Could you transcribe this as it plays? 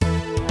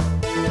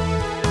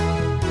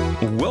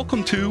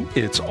Welcome to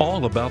It's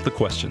All About the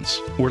Questions,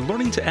 where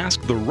learning to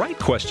ask the right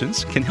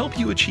questions can help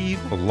you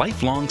achieve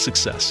lifelong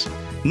success.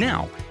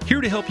 Now,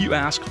 here to help you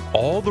ask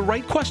all the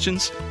right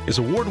questions is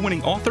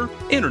award-winning author,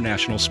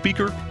 international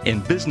speaker,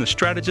 and business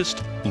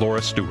strategist,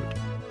 Laura Stewart.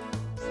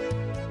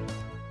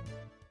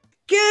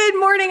 Good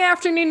morning,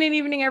 afternoon, and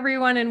evening,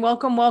 everyone, and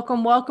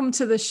welcome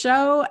to the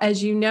show.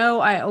 As you know,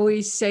 I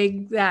always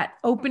say that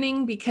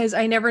opening because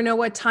I never know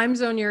what time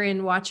zone you're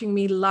in watching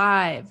me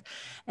live.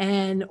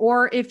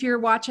 Or if you're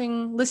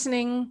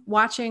listening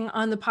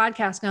on the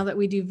podcast now that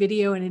we do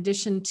video in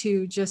addition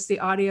to just the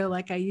audio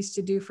like I used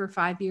to do for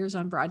 5 years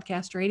on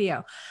broadcast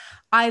radio.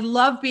 I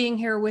love being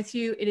here with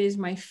you. It is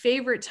my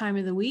favorite time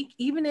of the week,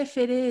 even if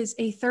it is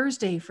a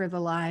Thursday for the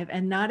live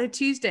and not a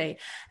Tuesday.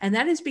 And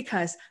that is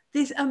because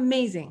this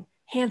amazing,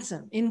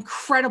 handsome,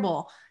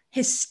 incredible,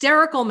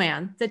 hysterical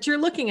man that you're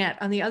looking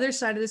at on the other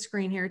side of the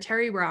screen here,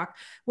 Terry Brock,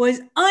 was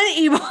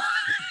unable.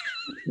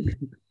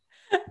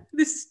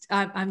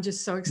 I'm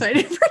just so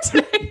excited for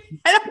today.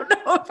 I don't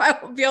know if I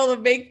will be able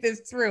to make this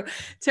through.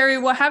 Terry,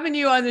 well, having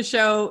you on the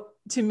show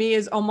to me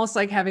is almost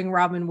like having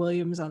Robin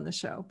Williams on the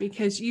show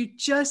because you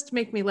just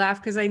make me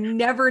laugh because I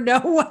never know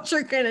what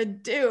you're going to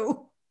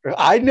do.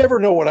 I never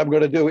know what I'm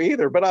going to do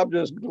either, but I'm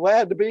just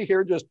glad to be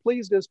here. Just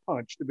pleased as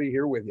punch to be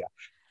here with you.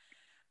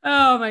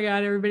 Oh my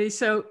God, everybody.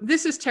 So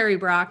this is Terry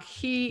Brock.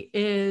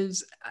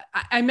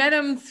 I met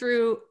him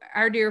through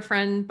our dear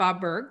friend,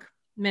 Bob Berg,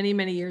 many,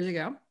 many years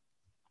ago.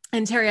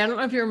 And Terry, I don't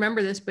know if you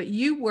remember this, but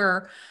you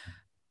were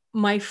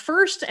my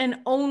first and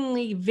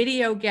only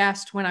video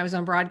guest when I was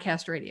on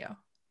broadcast radio.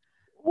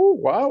 Oh,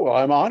 wow. Well,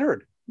 I'm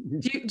honored.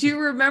 Do you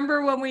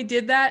remember when we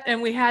did that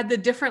and we had the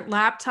different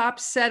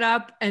laptops set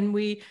up and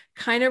we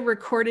kind of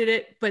recorded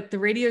it, but the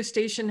radio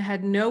station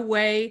had no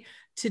way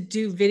to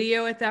do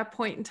video at that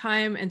point in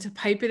time and to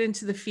pipe it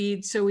into the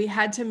feed. So we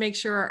had to make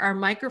sure our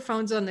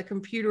microphones on the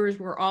computers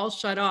were all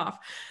shut off.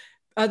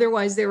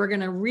 Otherwise, they were going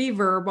to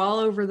reverb all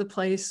over the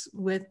place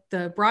with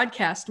the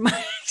broadcast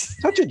mics.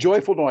 Such a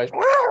joyful noise.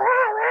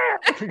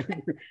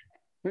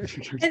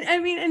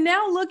 And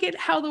now look at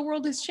how the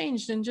world has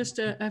changed in just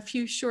a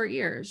few short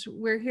years.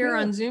 We're here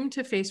on Zoom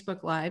to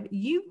Facebook Live.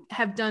 You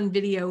have done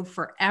video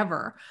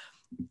forever,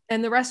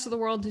 and the rest of the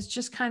world is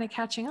just kind of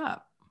catching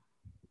up.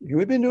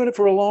 We've been doing it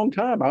for a long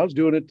time. I was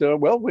doing it,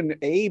 when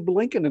Abe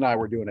Lincoln and I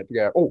were doing it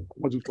together. Oh, I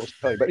wasn't supposed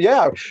to tell you, but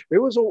yeah,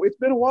 it's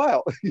been a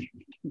while.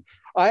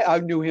 I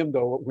knew him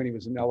though when he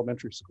was in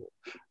elementary school.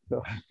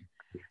 So.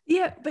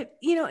 Yeah, but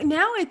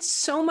now it's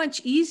so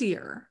much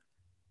easier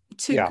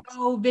to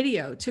go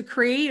video, to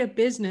create a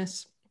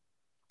business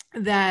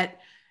that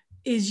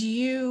is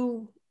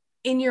you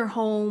in your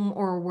home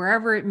or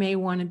wherever it may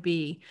want to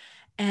be.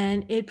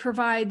 And it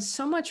provides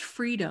so much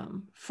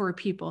freedom for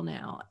people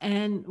now.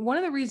 And one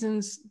of the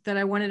reasons that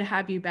I wanted to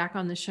have you back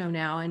on the show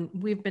now, and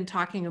we've been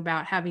talking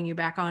about having you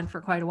back on for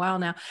quite a while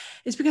now,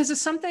 is because of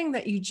something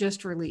that you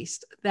just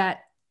released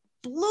that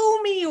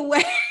blew me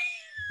away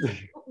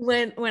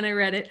when I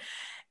read it.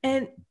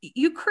 And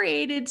you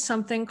created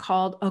something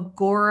called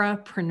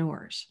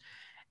Agorapreneurs.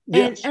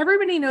 And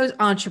everybody knows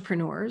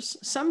entrepreneurs.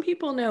 Some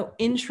people know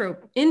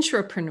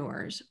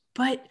intrapreneurs,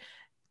 but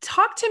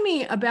talk to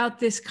me about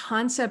this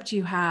concept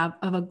you have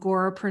of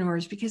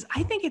Agorapreneurs, because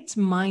I think it's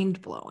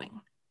mind-blowing.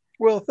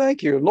 Well,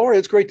 thank you, Laura.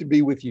 It's great to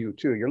be with you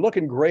too. You're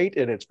looking great,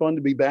 and it's fun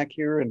to be back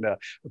here. And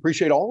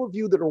appreciate all of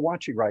you that are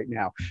watching right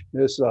now.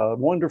 This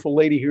wonderful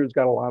lady here has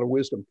got a lot of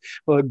wisdom.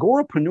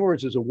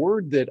 Agorapreneurs is a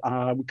word that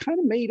we kind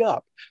of made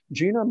up.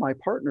 Gina, my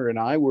partner, and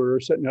I were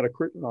sitting at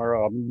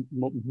our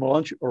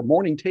lunch or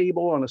morning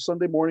table on a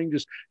Sunday morning,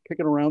 just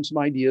kicking around some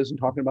ideas and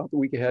talking about the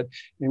week ahead.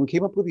 And we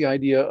came up with the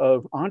idea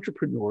of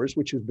entrepreneurs,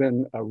 which has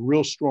been a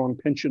real strong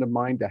penchant of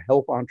mine to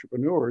help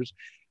entrepreneurs.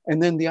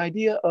 And then the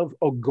idea of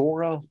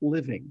Agora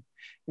living.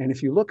 And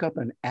if you look up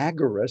an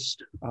agorist,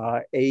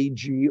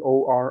 agorist,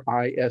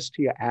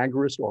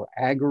 agorist or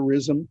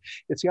agorism,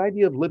 it's the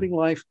idea of living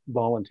life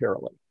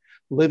voluntarily,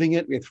 living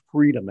it with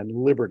freedom and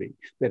liberty,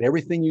 that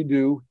everything you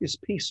do is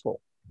peaceful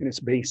and it's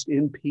based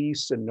in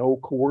peace and no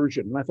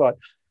coercion. And I thought,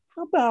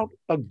 how about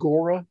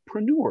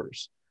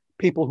agorapreneurs?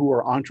 People who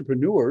are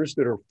entrepreneurs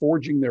that are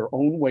forging their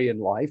own way in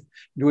life,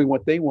 doing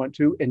what they want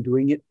to and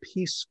doing it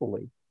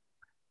peacefully.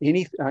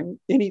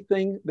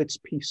 Anything that's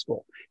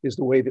peaceful is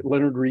the way that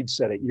Leonard Reed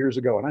said it years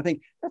ago. And I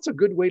think that's a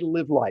good way to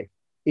live life.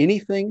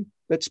 Anything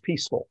that's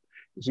peaceful.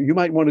 So you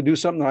might want to do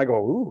something. And I go,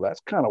 ooh, that's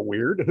kind of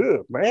weird.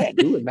 Man,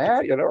 doing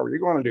that, or you're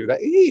going to do that.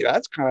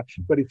 That's kind of,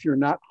 but if you're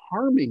not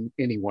harming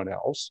anyone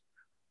else,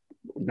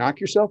 knock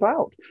yourself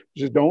out.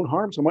 Just don't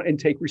harm someone and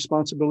take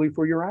responsibility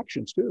for your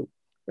actions too.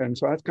 And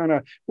so that's kind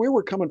of where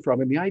we're coming from.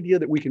 And the idea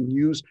that we can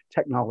use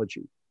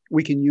technology.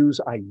 We can use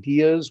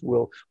ideas.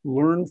 We'll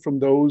learn from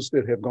those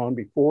that have gone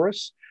before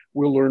us.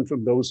 We'll learn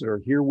from those that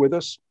are here with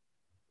us.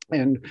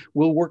 And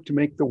we'll work to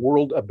make the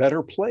world a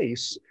better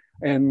place.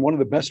 And one of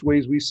the best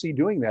ways we see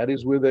doing that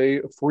is with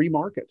a free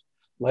market,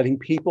 letting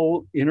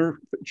people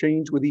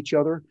interchange with each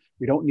other.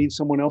 We don't need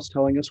someone else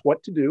telling us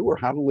what to do or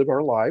how to live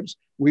our lives.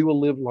 We will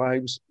live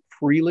lives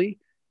freely,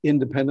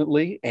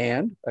 independently,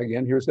 and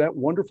again, here's that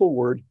wonderful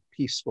word,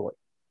 peacefully.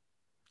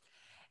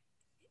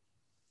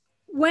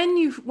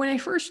 When I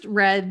first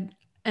read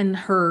and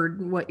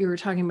heard what you were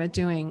talking about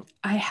doing,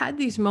 I had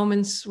these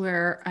moments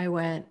where I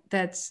went,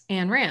 that's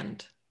Ayn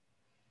Rand.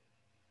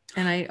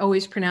 And I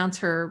always pronounce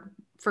her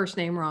first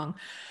name wrong,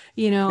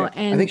 Yeah, I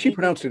and think she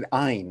pronounced it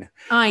Ein,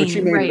 but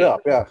she Ayn, made it right.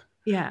 up. Yeah.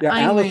 Yeah. Yeah,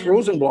 Ayn Alice Rand.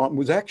 Rosenblatt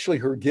was actually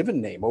her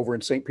given name over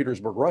in St.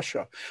 Petersburg,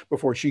 Russia,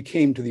 before she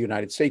came to the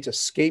United States,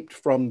 escaped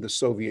from the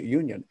Soviet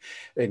Union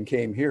and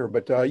came here.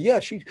 But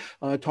yeah, she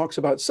talks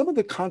about some of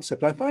the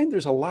concepts. I find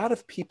there's a lot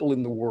of people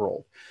in the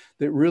world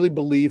that really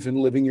believe in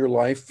living your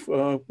life,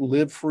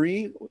 live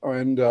free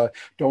and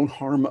don't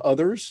harm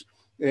others,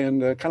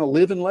 and kind of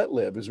live and let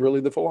live is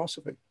really the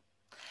philosophy.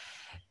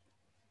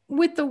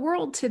 With the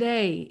world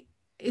today,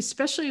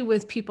 especially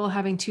with people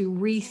having to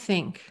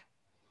rethink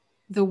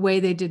the way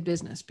they did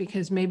business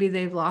because maybe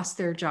they've lost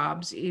their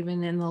jobs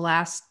even in the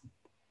last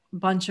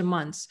bunch of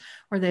months,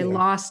 or they Yeah.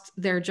 lost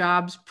their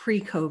jobs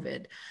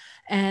pre-COVID.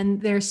 And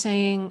they're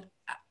saying,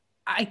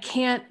 I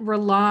can't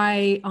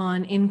rely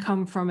on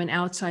income from an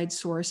outside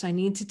source. I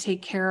need to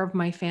take care of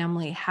my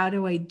family. How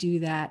do I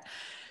do that?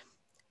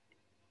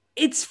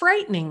 It's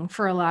frightening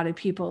for a lot of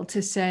people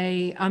to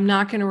say, I'm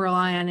not going to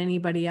rely on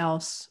anybody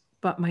else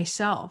but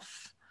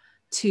myself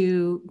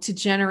to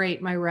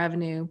generate my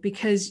revenue,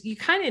 because you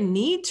kind of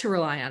need to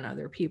rely on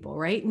other people,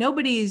 right? No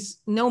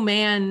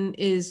man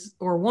is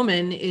or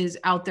woman is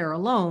out there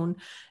alone.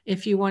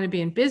 If you want to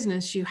be in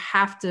business, you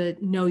have to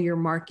know your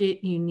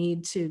market. You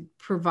need to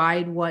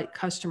provide what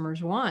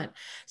customers want.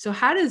 So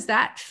how does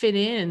that fit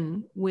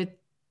in with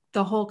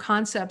the whole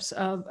concepts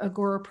of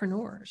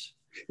agorapreneurs?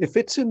 It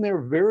fits in there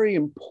very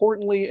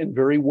importantly and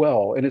very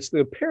well. And it's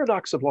the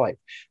paradox of life.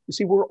 You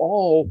see, we're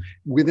all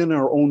within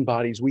our own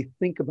bodies. We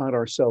think about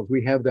ourselves.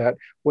 We have that,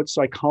 what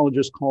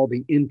psychologists call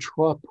the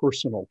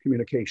intrapersonal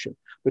communication,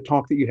 the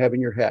talk that you have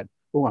in your head.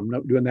 Oh, I'm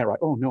not doing that right.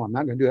 Oh, no, I'm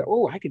not going to do that.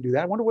 Oh, I could do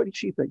that. I wonder what did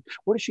she think?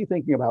 What is she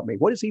thinking about me?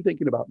 What is he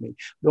thinking about me?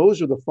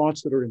 Those are the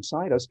thoughts that are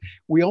inside us.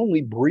 We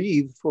only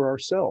breathe for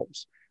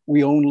ourselves.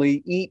 We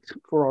only eat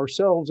for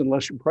ourselves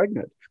unless you're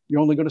pregnant. You're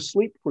only going to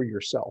sleep for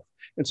yourself.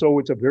 And so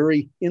it's a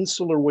very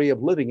insular way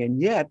of living.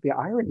 And yet the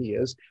irony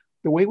is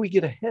the way we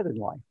get ahead in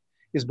life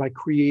is by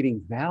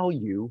creating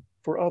value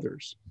for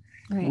others.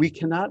 Right. We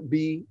cannot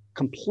be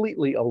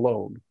completely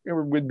alone. It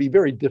would be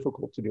very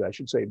difficult to do, I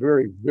should say,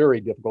 very,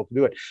 very difficult to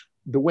do it.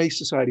 The way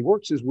society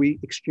works is we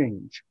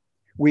exchange.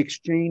 We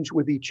exchange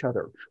with each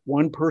other.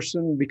 One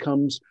person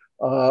becomes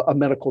a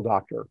medical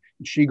doctor.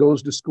 She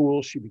goes to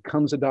school, she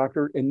becomes a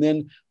doctor. And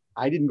then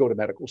I didn't go to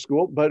medical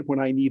school, but when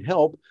I need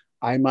help,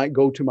 I might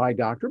go to my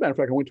doctor. Matter of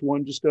fact, I went to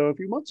one just a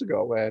few months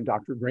ago, and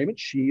Dr. Grayman,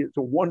 she is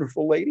a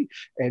wonderful lady,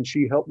 and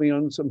she helped me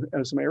on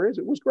some areas.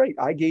 It was great.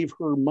 I gave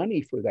her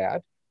money for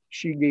that.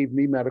 She gave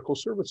me medical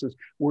services.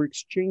 We're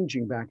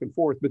exchanging back and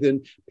forth, but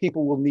then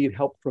people will need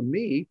help from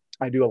me.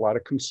 I do a lot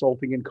of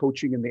consulting and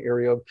coaching in the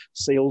area of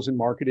sales and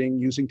marketing,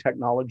 using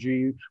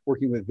technology,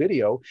 working with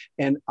video,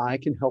 and I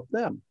can help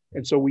them.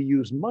 And so we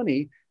use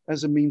money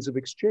as a means of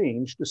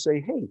exchange to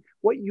say, hey,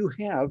 what you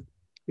have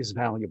is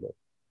valuable.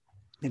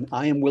 And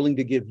I am willing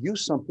to give you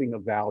something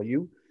of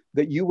value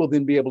that you will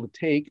then be able to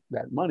take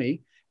that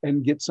money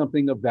and get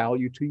something of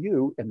value to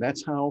you. And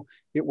that's how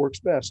it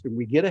works best. And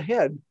we get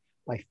ahead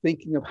by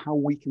thinking of how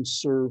we can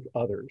serve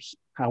others,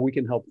 how we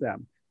can help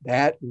them.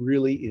 That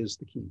really is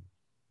the key.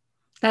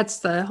 That's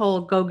the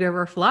whole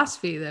go-giver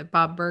philosophy that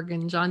Bob Burg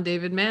and John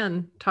David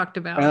Mann talked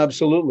about.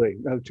 Absolutely.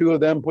 Two of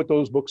them put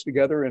those books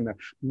together, and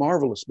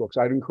marvelous books.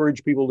 I'd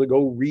encourage people to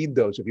go read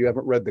those if you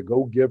haven't read the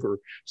Go-Giver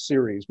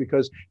series,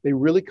 because they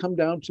really come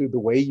down to the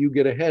way you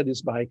get ahead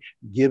is by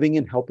giving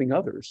and helping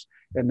others.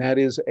 And that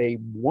is a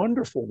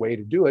wonderful way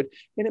to do it.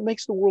 And it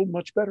makes the world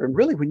much better. And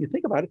really, when you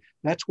think about it,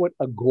 that's what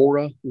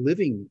Agora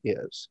living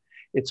is.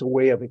 It's a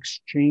way of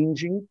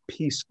exchanging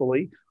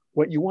peacefully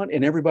what you want,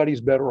 and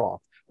everybody's better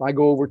off. I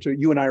go over to,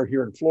 you and I are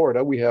here in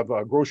Florida. We have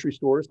grocery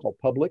stores called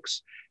Publix.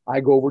 I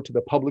go over to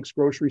the Publix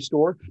grocery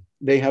store.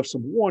 They have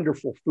some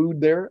wonderful food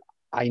there.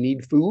 I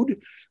need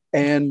food.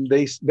 And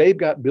they've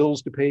got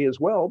bills to pay as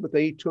well, but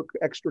they took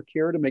extra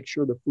care to make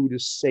sure the food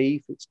is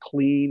safe, it's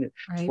clean,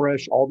 it's right,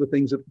 fresh, all the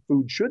things that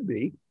food should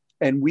be.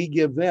 And we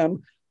give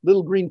them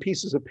little green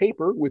pieces of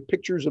paper with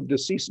pictures of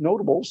deceased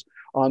notables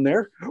on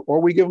there, or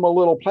we give them a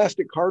little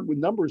plastic card with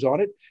numbers on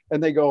it,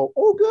 and they go,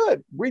 oh,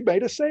 good, we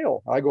made a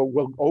sale. I go,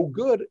 well, oh,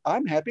 good,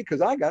 I'm happy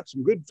because I got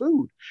some good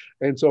food.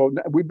 And so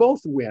we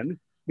both win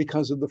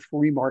because of the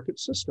free market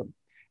system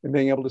and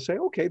being able to say,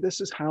 okay,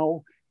 this is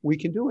how we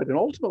can do it. And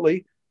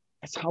ultimately,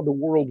 that's how the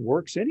world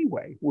works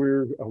anyway.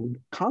 We're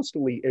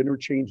constantly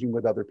interchanging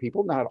with other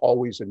people, not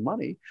always in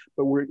money,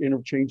 but we're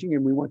interchanging,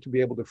 and we want to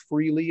be able to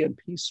freely and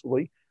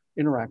peacefully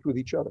interact with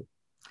each other.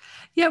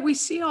 Yeah, we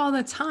see all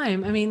the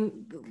time. I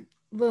mean,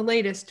 the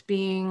latest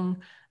being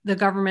the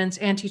government's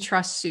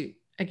antitrust suit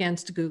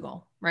against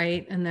Google,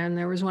 right? And then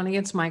there was one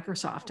against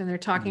Microsoft, and they're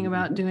talking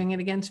about doing it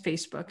against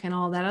Facebook and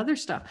all that other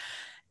stuff.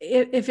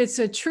 If it's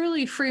a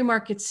truly free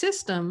market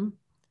system,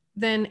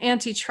 then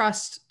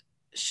antitrust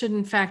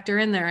shouldn't factor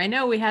in there. I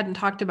know we hadn't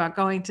talked about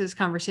going to this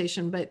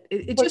conversation, but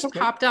it just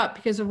popped up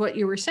because of what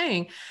you were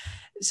saying.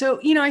 So,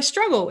 I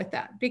struggle with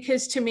that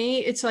because to me,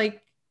 it's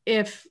like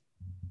if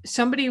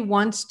somebody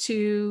wants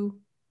to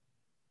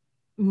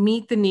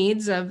meet the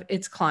needs of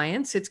its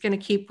clients, it's going to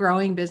keep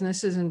growing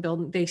businesses and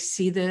building. They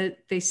see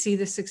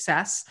the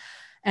success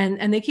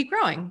and they keep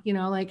growing,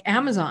 like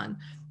Amazon.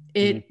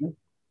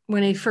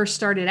 When they first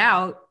started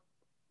out,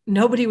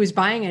 nobody was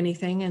buying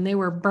anything and they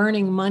were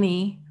burning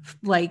money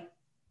like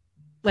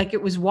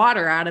it was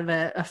water out of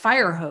a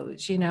fire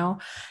hose,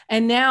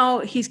 and now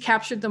he's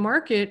captured the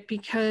market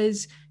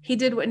because he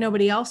did what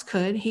nobody else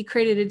could. He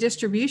created a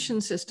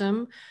distribution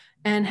system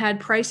and had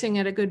pricing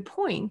at a good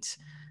point.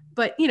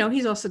 But,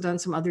 he's also done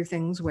some other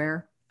things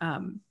where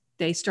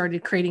they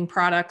started creating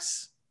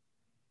products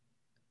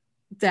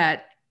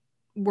that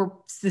were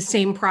the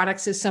same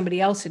products as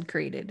somebody else had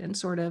created and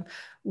sort of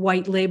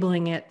white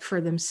labeling it for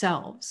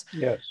themselves.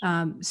 Yes.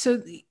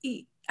 So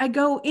I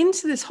go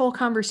into this whole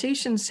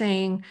conversation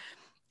saying,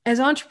 as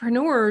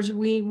entrepreneurs,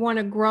 we want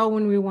to grow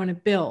and we want to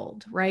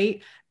build,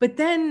 right? But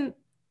then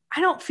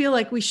I don't feel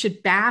like we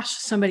should bash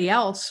somebody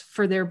else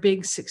for their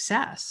big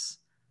success.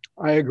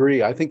 I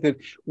agree. I think that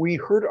we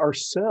hurt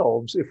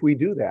ourselves if we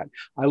do that.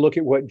 I look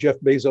at what Jeff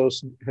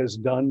Bezos has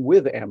done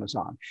with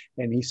Amazon,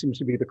 and he seems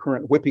to be the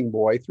current whipping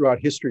boy. Throughout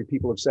history,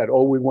 people have said,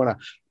 oh, we want to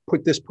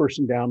put this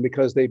person down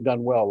because they've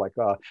done well, like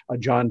a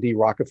John D.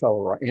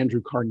 Rockefeller or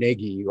Andrew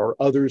Carnegie or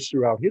others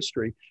throughout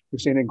history. We're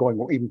saying and going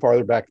even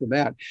farther back than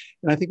that.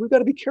 And I think we've got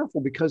to be careful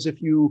because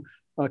if you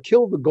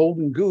kill the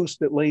golden goose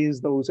that lays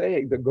those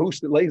eggs, the goose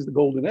that lays the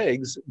golden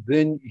eggs,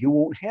 then you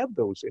won't have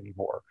those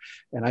anymore.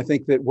 And I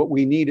think that what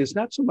we need is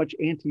not so much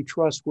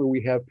antitrust where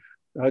we have,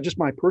 just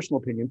my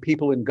personal opinion,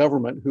 people in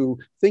government who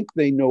think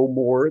they know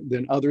more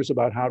than others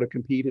about how to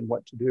compete and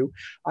what to do.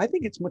 I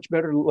think it's much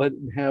better to let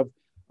them have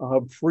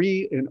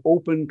free and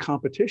open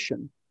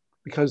competition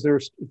because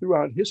there's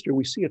throughout history,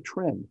 we see a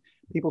trend.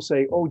 People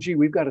say, oh, gee,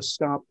 we've got to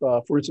stop,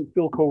 for instance,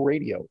 Philco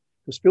Radio.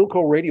 Because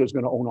Philco Radio is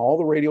going to own all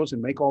the radios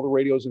and make all the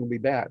radios and it'll be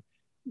bad.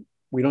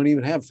 We don't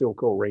even have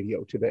Philco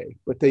Radio today,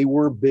 but they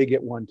were big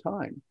at one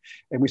time.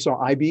 And we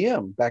saw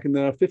IBM back in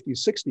the 50s,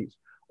 60s.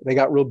 They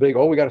got real big.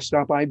 Oh, we got to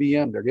stop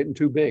IBM. They're getting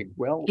too big.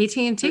 Well,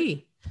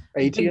 AT&T,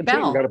 we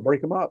got to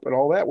break them up and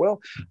all that. Well,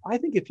 I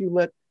think if you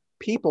let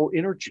people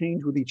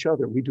interchange with each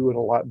other, we do it a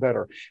lot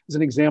better. As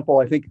an example,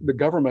 I think the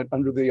government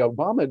under the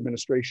Obama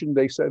administration,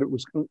 they said it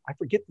was, I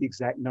forget the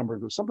exact number,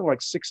 it was something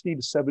like 60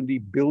 to 70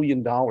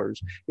 billion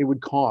dollars it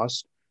would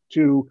cost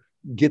to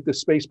get the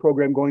space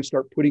program going,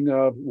 start putting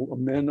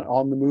men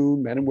on the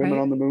moon, men and women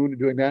on the moon and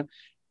doing that.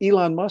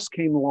 Elon Musk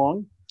came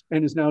along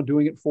and is now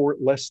doing it for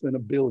less than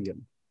 $1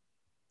 billion.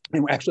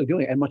 And we're actually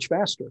doing it and much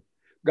faster.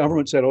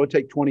 Government said, oh, it'd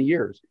take 20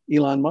 years.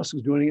 Elon Musk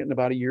is doing it in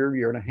about a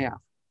year and a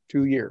half.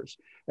 2 years.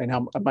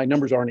 And my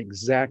numbers aren't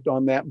exact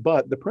on that,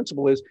 but the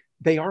principle is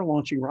they are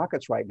launching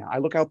rockets right now. I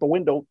look out the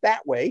window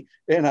that way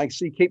and I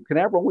see Cape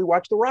Canaveral. We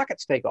watch the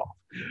rockets take off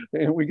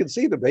and we can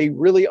see that they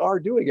really are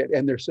doing it.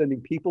 And they're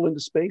sending people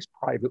into space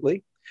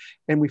privately.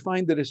 And we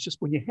find that it's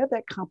just when you have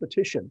that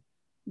competition,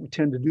 we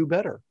tend to do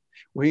better.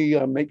 We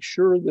make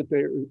sure that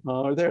they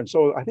are there. And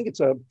so I think it's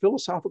a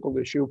philosophical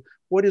issue.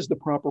 What is the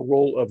proper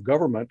role of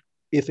government,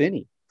 if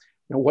any?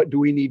 Now, what do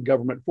we need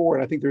government for?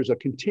 And I think there's a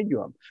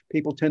continuum.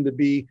 People tend to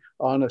be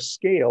on a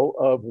scale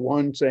of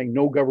one saying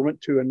no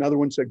government to another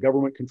one saying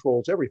government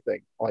controls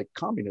everything, like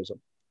communism.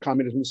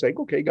 Communism saying,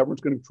 okay,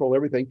 government's going to control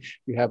everything.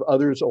 You have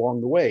others along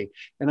the way.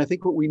 And I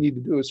think what we need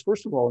to do is,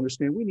 first of all,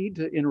 understand we need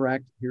to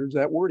interact, here's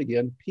that word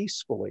again,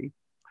 peacefully,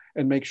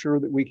 and make sure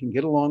that we can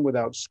get along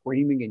without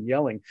screaming and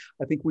yelling.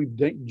 I think we've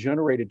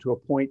degenerated to a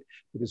point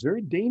that is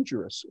very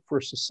dangerous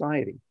for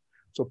society.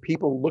 So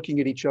people looking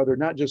at each other,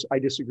 not just, I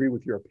disagree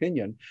with your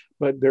opinion,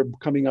 but they're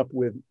coming up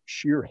with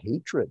sheer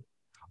hatred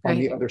on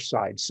the other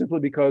side, simply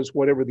because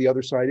whatever the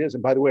other side is.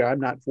 And by the way, I'm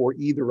not for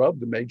either of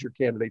the major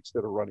candidates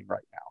that are running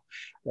right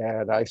now.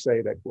 And I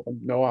say that,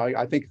 no,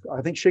 I think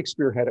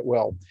Shakespeare had it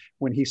well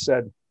when he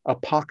said, a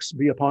pox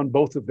be upon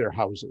both of their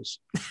houses.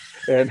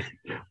 And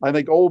I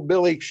think old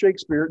Billy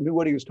Shakespeare knew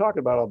what he was talking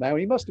about on that.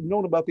 He must have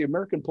known about the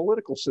American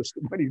political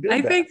system when he did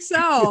that.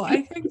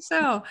 I think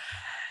so.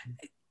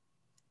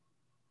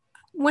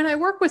 When I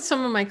work with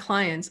some of my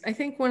clients, I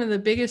think one of the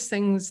biggest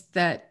things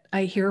that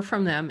I hear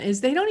from them is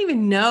they don't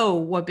even know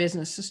what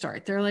business to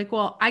start. They're like,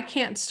 well, I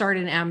can't start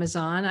an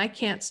Amazon. I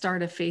can't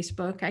start a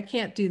Facebook. I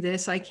can't do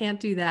this. I can't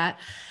do that.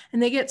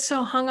 And they get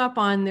so hung up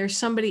on there's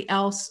somebody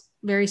else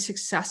very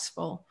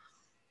successful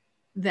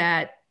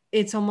that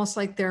it's almost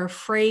like they're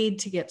afraid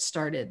to get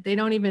started. They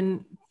don't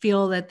even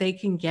feel that they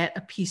can get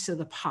a piece of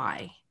the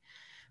pie.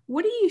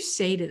 What do you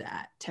say to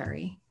that,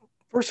 Terry?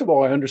 First of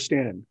all, I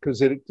understand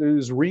because it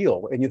is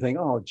real. And you think,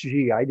 oh,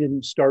 gee, I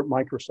didn't start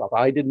Microsoft.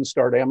 I didn't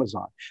start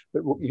Amazon.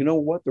 But you know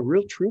what? The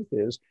real truth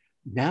is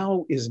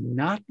now is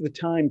not the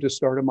time to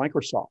start a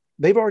Microsoft.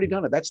 They've already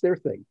done it. That's their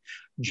thing.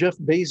 Jeff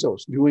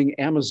Bezos doing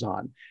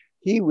Amazon.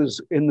 He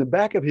was in the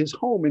back of his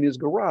home in his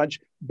garage,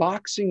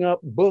 boxing up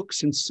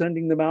books and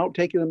sending them out,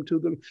 taking them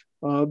to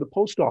the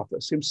post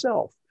office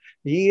himself.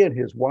 He and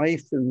his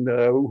wife and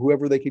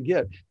whoever they could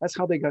get. That's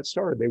how they got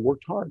started. They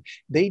worked hard.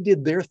 They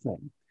did their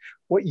thing.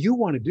 What you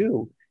want to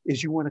do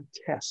is you want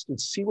to test and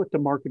see what the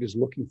market is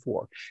looking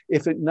for.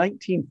 If in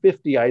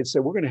 1950, I had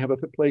said, we're going to have a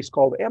place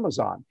called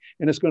Amazon,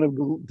 and it's going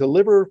to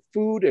deliver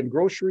food and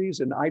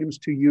groceries and items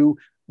to you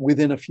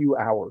within a few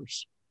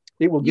hours.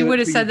 It will. You would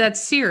have said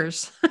that's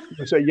Sears.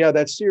 So yeah,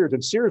 that's Sears,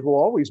 and Sears will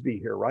always be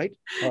here, right?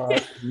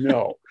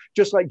 No,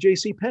 just like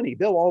J.C. Penney,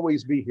 they'll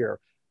always be here.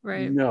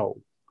 Right. No,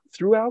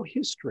 throughout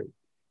history,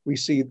 we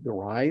see the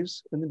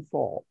rise and then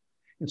fall.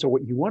 And so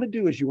what you want to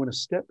do is you want to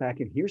step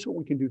back, and here's what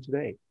we can do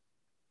today.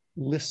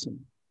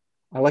 Listen.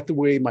 I like the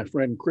way my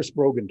friend Chris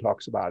Brogan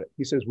talks about it.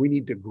 He says we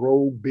need to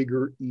grow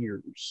bigger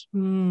ears.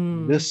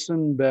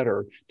 Listen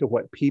better to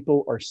what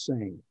people are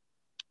saying,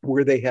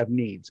 where they have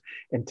needs.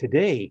 And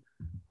today,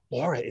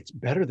 Laura, it's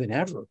better than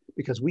ever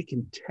because we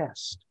can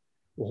test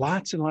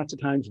lots and lots of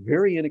times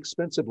very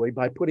inexpensively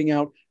by putting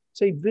out,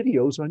 say,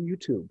 videos on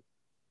YouTube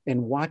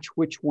and watch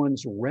which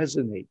ones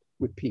resonate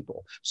with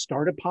people.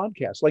 Start a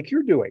podcast like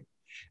you're doing.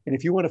 And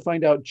if you want to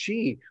find out,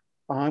 gee,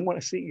 I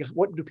want to see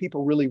what do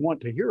people really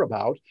want to hear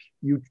about.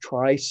 You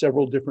try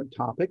several different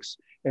topics.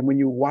 And when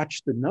you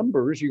watch the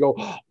numbers, you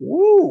go,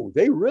 whoa,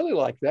 they really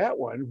like that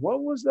one.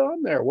 What was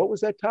on there? What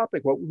was that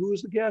topic? Who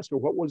was the guest or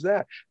what was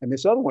that? And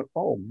this other one,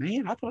 oh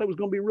man, I thought it was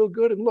going to be real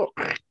good. And look,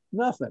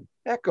 nothing,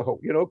 echo,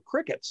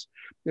 crickets.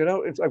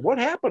 It's like, what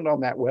happened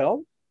on that?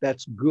 Well,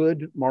 that's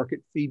good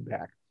market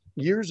feedback.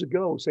 Years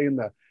ago, say in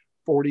the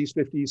 40s,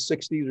 50s,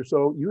 60s or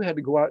so, you had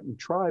to go out and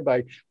try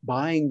by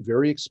buying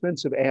very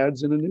expensive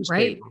ads in a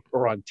newspaper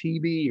or on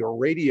TV or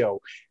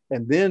radio,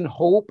 and then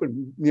hope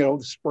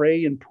and,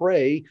 spray and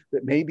pray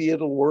that maybe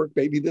it'll work.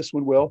 Maybe this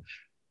one will.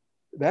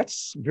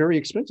 That's very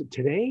expensive.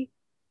 Today,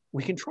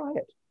 we can try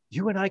it.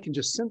 You and I can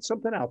just send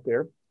something out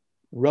there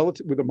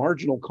relative with a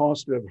marginal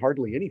cost of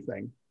hardly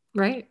anything.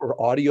 Right.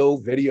 Or audio,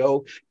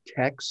 video,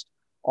 text.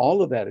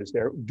 All of that is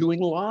there. Doing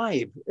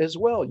live as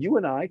well. You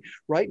and I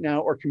right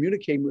now are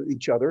communicating with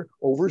each other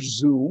over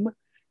Zoom.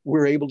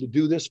 We're able to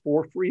do this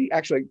for free.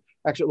 Actually,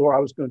 Laura, I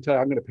was going to tell you,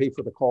 I'm going to pay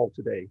for the call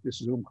today, this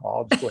Zoom call.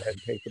 I'll just go ahead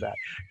and pay for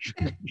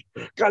that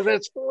because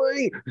it's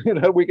free.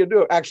 We can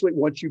do it. Actually,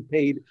 once you've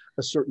paid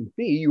a certain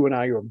fee, you and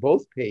I are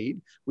both paid.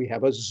 We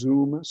have a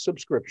Zoom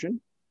subscription.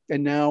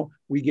 And now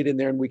we get in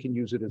there and we can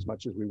use it as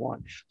much as we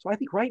want. So I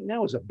think right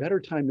now is a better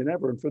time than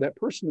ever. And for that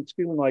person that's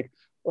feeling like,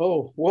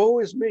 oh, woe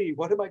is me.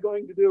 What am I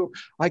going to do?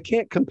 I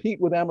can't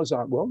compete with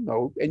Amazon. Well,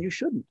 no, and you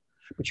shouldn't.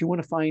 But you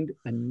want to find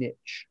a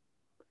niche.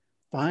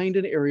 Find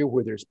an area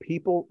where there's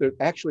people.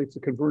 Actually, it's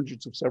a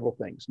convergence of several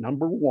things.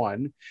 Number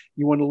one,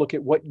 you want to look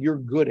at what you're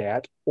good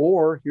at,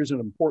 or here's an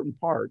important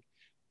part,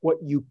 what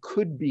you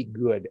could be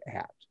good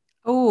at.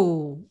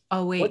 Oh,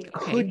 wait. What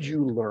could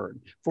you learn?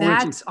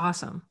 That's instance,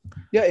 awesome.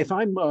 Yeah, if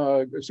I'm,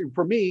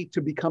 for me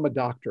to become a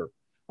doctor,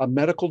 a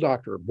medical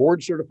doctor,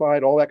 board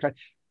certified, all that kind,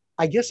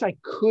 I guess I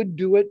could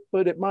do it,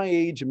 but at my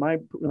age and my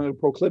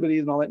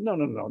proclivities and all that,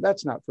 no,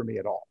 that's not for me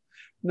at all.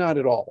 Not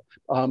at all.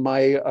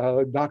 My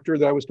doctor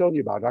that I was telling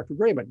you about, Dr.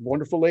 Grayman,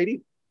 wonderful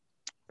lady.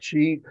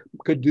 She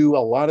could do a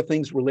lot of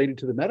things related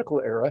to the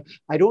medical era.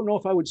 I don't know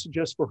if I would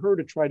suggest for her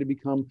to try to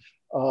become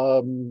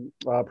a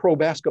pro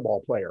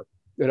basketball player.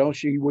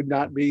 She would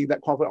not be that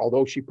qualified,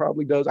 although she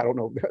probably does. I don't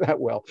know that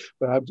well,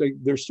 but I'm saying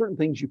there's certain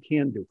things you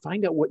can do.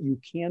 Find out what you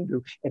can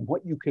do and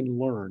what you can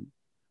learn.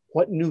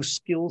 What new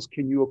skills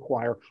can you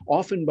acquire?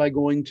 Often by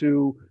going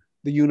to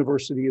the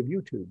University of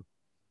YouTube.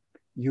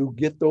 You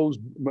get those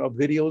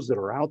videos that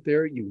are out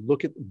there. You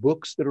look at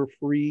books that are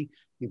free.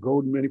 You go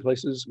to many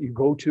places. You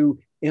go to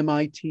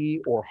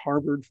MIT or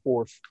Harvard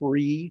for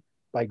free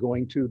by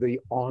going to the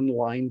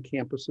online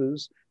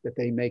campuses that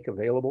they make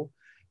available.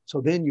 So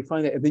then you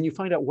find that, and then you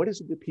find out what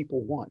is it that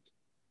people want?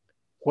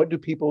 What do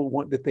people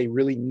want that they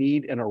really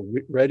need and are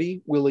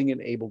ready, willing,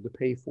 and able to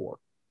pay for?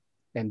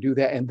 And do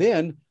that. And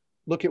then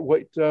look at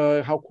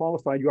how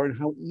qualified you are and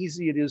how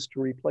easy it is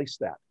to replace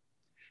that.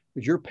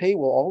 Because your pay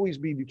will always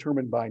be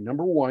determined by,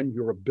 number one,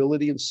 your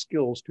ability and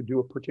skills to do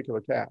a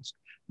particular task.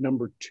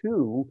 Number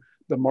two,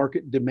 the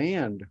market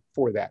demand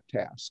for that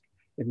task.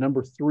 And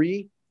number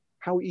three,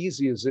 how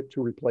easy is it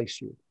to replace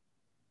you?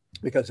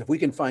 Because if we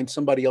can find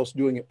somebody else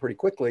doing it pretty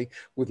quickly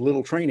with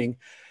little training,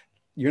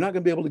 you're not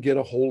going to be able to get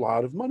a whole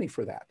lot of money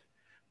for that.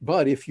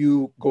 But if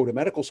you go to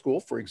medical school,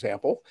 for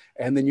example,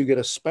 and then you get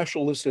a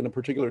specialist in a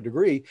particular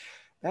degree,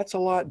 that's a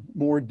lot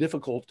more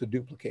difficult to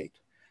duplicate.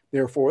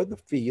 Therefore, the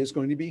fee is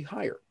going to be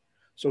higher.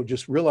 So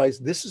just realize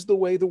this is the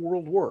way the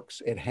world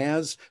works. It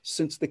has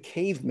since the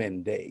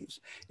cavemen days.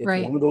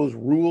 It's one of those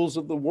rules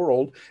of the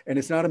world. And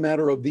it's not a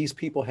matter of these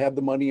people have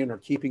the money and are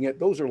keeping it.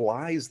 Those are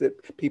lies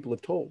that people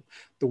have told.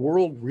 The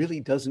world really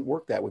doesn't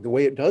work that way. The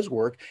way it does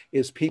work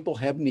is people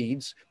have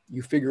needs.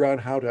 You figure out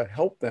how to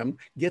help them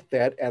get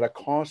that at a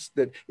cost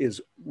that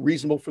is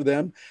reasonable for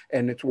them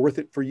and it's worth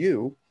it for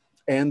you,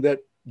 and that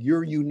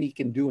you're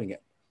unique in doing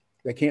it.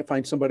 They can't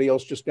find somebody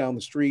else just down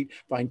the street,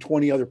 find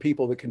 20 other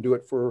people that can do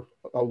it for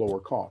a lower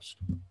cost.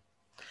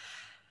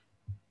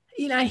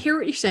 I hear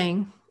what you're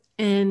saying,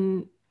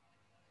 and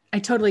I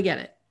totally get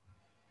it.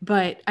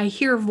 But I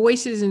hear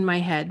voices in my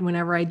head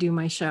whenever I do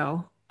my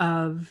show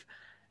of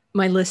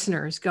my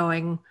listeners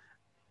going,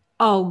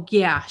 Oh,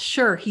 yeah,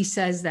 sure. He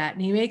says that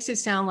and he makes it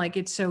sound like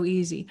it's so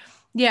easy.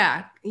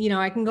 Yeah,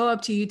 I can go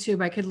up to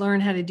YouTube. I could learn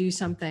how to do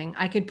something.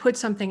 I could put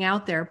something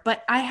out there,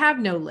 but I have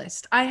no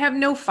list. I have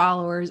no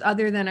followers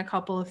other than a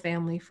couple of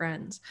family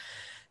friends.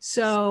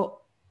 So,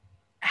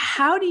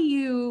 how do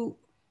you,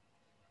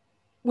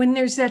 when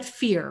there's that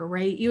fear,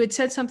 right? You had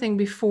said something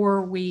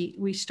before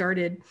we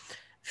started.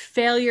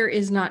 Failure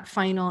is not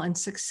final and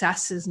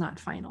success is not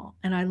final.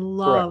 And I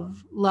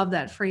love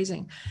that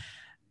phrasing.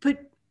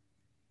 But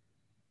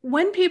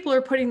when people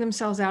are putting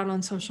themselves out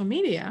on social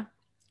media,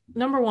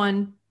 number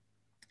one,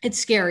 it's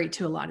scary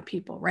to a lot of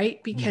people,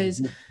 right?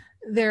 Because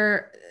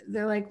they're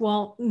like,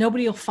 well,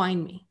 nobody will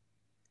find me.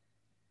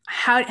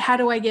 How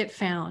do I get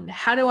found?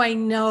 How do I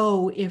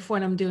know if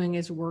what I'm doing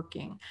is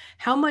working?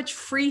 How much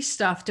free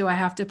stuff do I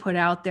have to put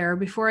out there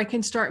before I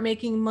can start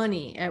making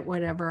money at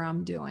whatever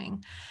I'm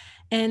doing?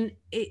 And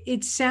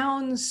it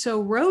sounds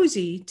so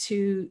rosy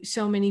to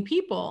so many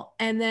people.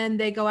 And then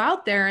they go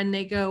out there and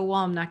they go, well,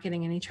 I'm not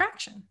getting any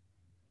traction.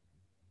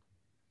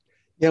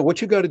 Yeah,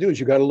 what you got to do is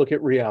you got to look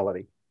at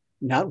reality,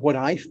 not what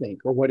I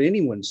think or what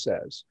anyone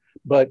says,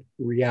 but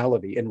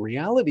reality. And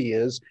reality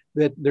is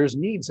that there's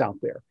needs out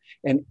there.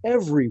 And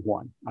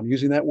everyone, I'm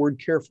using that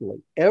word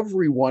carefully,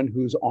 everyone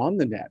who's on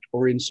the net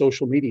or in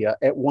social media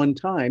at one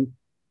time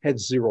had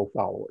 0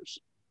 followers,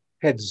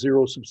 had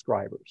 0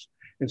 subscribers.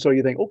 And so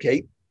you think,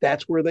 okay,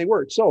 that's where they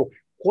were. So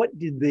what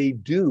did they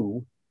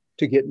do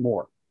to get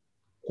more?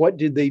 What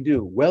did they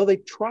do? Well, they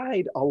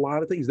tried a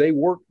lot of things. They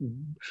worked,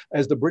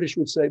 as the British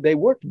would say, they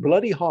worked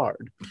bloody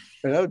hard.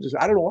 And I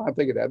don't know why I'm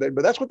thinking that,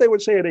 but that's what they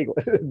would say in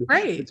England.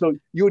 Right. So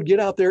you would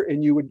get out there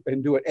and you would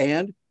do it,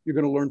 and you're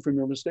going to learn from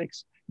your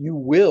mistakes. You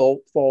will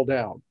fall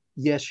down.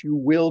 Yes, you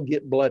will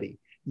get bloody.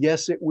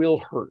 Yes, it will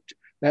hurt.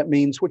 That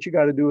means what you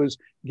got to do is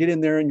get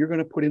in there and you're going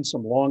to put in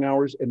some long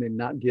hours and then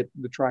not get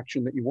the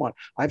traction that you want.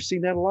 I've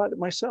seen that a lot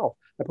myself.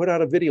 I put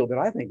out a video that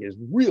I think is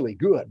really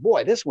good.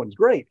 Boy, this one's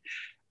great.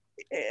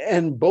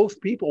 And both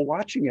people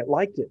watching it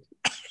liked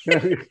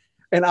it.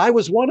 And I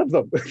was one of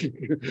them.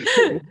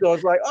 So I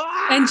was like,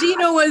 And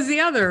Gino was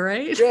the other,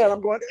 right? Yeah, and I'm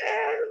going,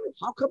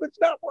 how come it's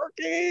not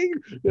working?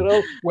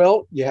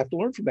 Well, you have to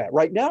learn from that.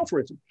 Right now,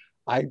 for instance,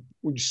 I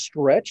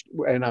stretched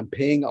and I'm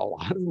paying a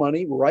lot of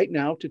money right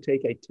now to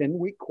take a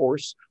 10-week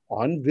course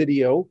on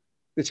video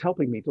that's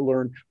helping me to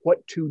learn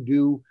what to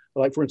do,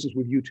 like for instance,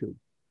 with YouTube,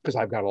 because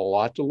I've got a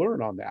lot to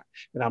learn on that.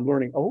 And I'm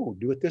learning,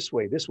 do it this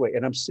way.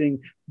 And I'm seeing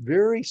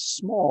very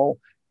small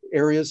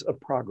areas of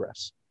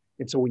progress.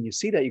 And so when you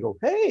see that, you go,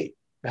 hey,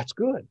 that's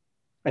good.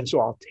 And so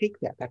I'll take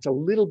that. That's a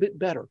little bit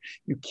better.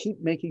 You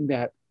keep making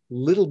that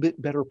little bit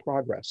better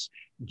progress,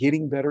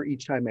 getting better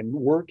each time and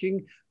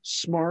working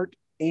smart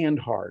and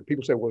hard.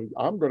 People say, well,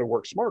 I'm going to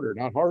work smarter,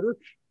 not harder.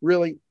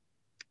 Really,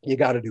 you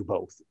got to do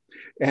both.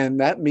 And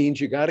that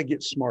means you got to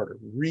get smarter.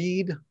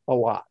 Read a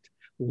lot.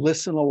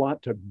 Listen a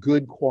lot to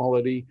good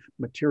quality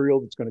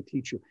material that's going to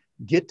teach you.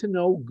 Get to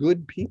know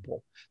good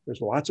people.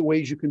 There's lots of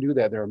ways you can do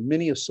that. There are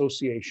many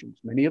associations,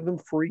 many of them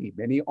free,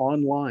 many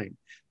online,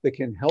 that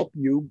can help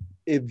you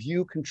if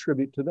you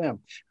contribute to them.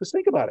 Because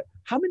think about it.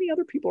 How many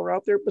other people are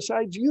out there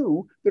besides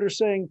you that are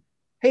saying,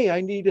 hey,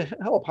 I need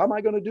help. How am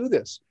I going to do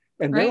this?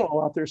 And they're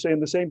all out there saying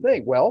the same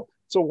thing. Well,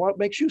 so what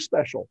makes you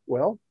special?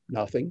 Well,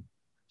 nothing.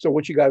 So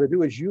what you got to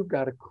do is you've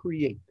got to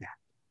create that.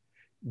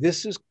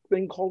 This is a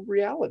thing called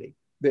reality,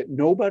 that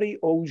nobody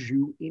owes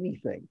you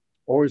anything.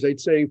 Or as they'd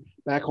say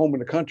back home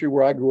in the country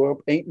where I grew up,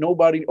 ain't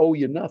nobody owe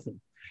you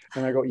nothing.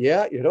 And I go,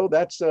 yeah,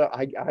 that's,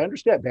 I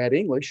understand bad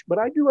English, but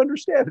I do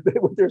understand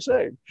what they're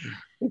saying.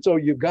 And so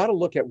you've got to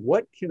look at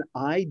what can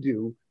I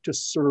do to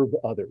serve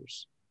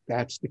others?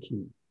 That's the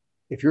key.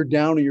 If you're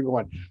down and you're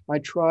going, I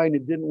tried and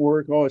it didn't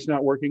work. Oh, it's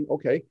not working.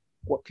 Okay.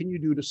 What can you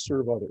do to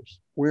serve others?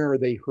 Where are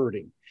they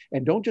hurting?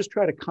 And don't just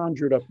try to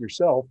conjure it up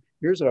yourself.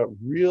 Here's a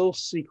real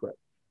secret.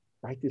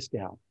 Write this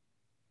down.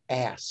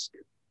 Ask.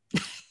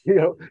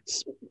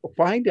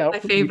 Find out my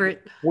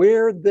favorite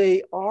where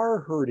they are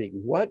hurting.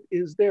 What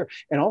is there?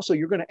 And also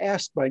you're going to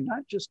ask by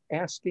not just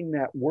asking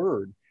that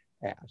word,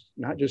 ask,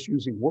 not just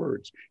using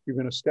words. You're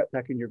going to step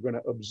back and you're going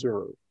to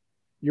observe.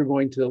 You're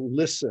going to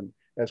listen,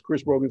 as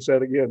Chris Brogan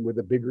said again, with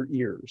the bigger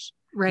ears.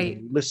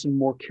 Right. Listen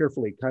more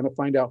carefully, kind of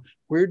find out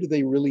where do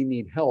they really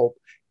need help?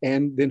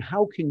 And then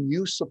how can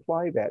you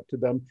supply that to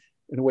them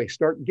in a way?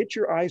 Get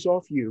your eyes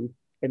off you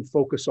and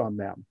focus on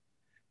them.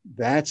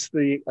 That's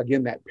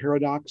again, that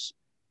paradox.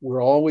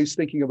 We're always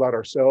thinking about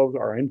ourselves,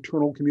 our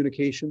internal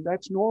communication.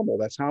 That's normal.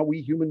 That's how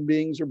we human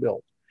beings are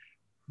built.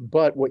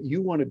 But what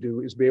you want to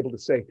do is be able to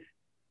say,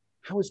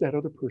 how is that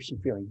other person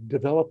feeling?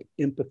 Develop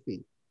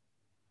empathy.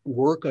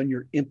 Work on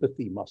your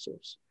empathy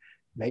muscles.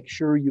 Make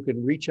sure you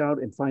can reach out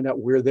and find out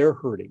where they're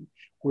hurting,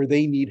 where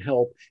they need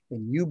help,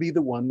 and you be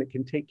the one that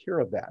can take care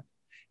of that.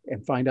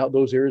 And find out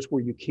those areas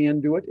where you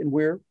can do it and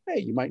where, hey,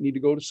 you might need to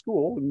go to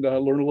school and learn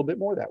a little bit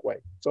more that way.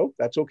 So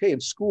that's okay.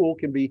 And school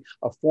can be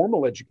a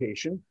formal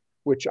education,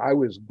 which I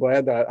was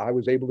glad that I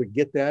was able to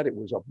get that. It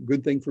was a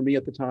good thing for me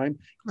at the time.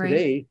 Right.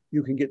 Today,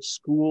 you can get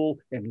school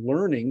and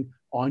learning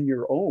on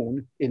your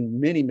own in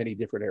many, many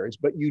different areas,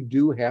 but you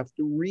do have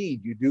to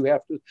read, you do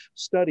have to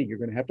study. You're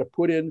going to have to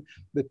put in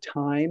the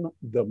time,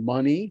 the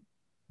money,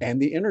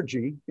 and the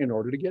energy in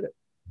order to get it.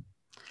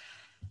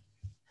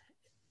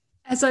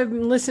 As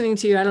I'm listening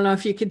to you, I don't know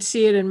if you could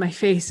see it in my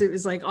face. It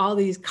was like all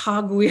these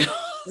cogwheels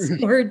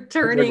were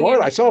turning.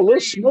 Like, I saw a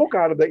little smoke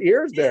out of the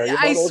ears there.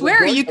 I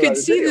swear you could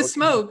see the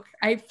smoke.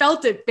 I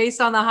felt it based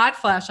on the hot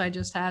flash I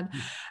just had.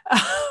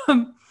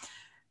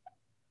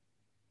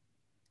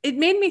 It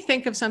made me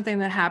think of something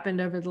that happened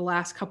over the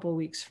last couple of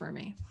weeks for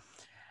me.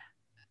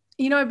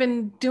 You know, I've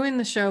been doing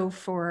the show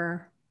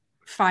for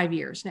 5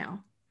 years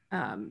now.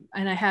 And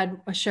I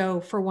had a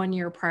show for 1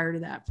 year prior to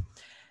that.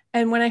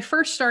 And when I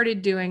first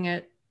started doing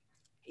it,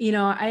 you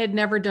know, I had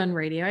never done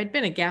radio. I'd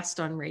been a guest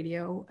on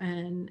radio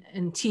and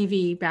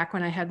TV back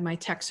when I had my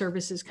tech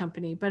services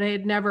company, but I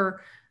had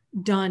never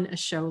done a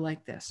show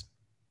like this.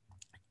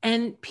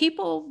 And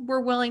people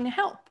were willing to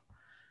help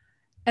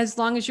as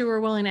long as you were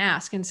willing to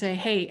ask and say,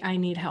 hey, I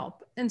need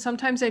help. And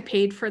sometimes I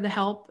paid for the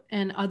help,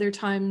 and other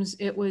times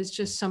it was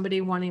just somebody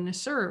wanting to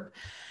serve.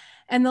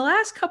 And the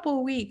last couple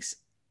of weeks,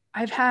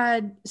 I've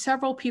had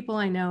several people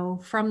I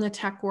know from the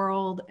tech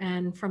world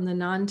and from the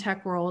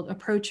non-tech world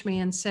approach me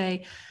and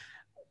say,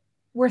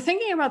 we're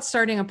thinking about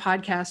starting a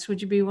podcast.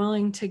 Would you be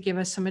willing to give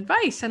us some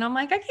advice? And I'm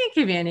like, I can't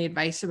give you any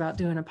advice about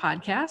doing a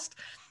podcast,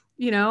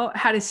 you know,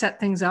 how to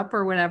set things up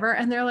or whatever.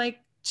 And they're like,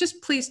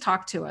 just please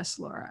talk to us,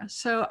 Laura.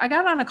 So I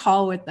got on a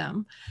call with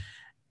them.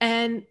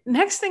 And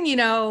next thing you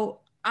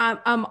know,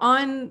 I'm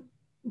on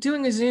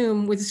doing a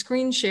Zoom with a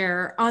screen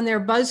share on their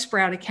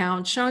Buzzsprout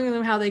account, showing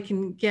them how they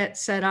can get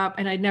set up.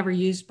 And I'd never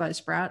used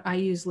Buzzsprout. I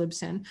use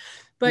Libsyn.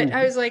 But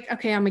I was like,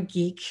 okay, I'm a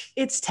geek.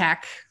 It's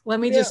tech. Let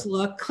me just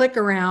look, click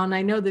around.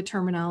 I know the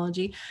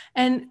terminology.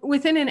 And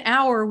within an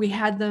hour, we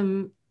had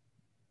them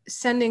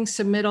sending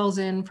submittals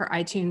in for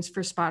iTunes,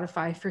 for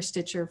Spotify, for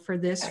Stitcher, for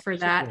this, for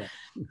that,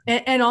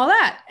 and all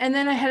that. And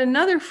then I had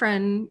another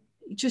friend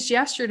just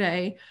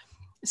yesterday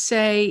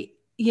say,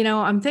 you know,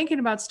 I'm thinking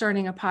about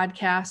starting a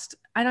podcast.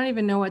 I don't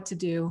even know what to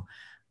do.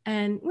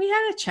 And we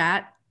had a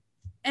chat,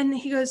 and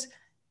he goes,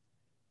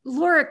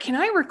 Laura, can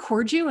I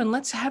record you and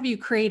let's have you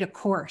create a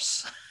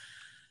course?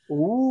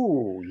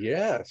 Ooh,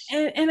 yes.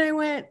 And I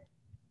went,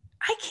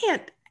 I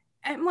can't.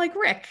 I'm like,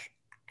 Rick,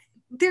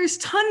 there's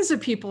tons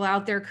of people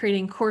out there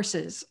creating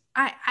courses.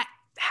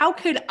 How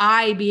could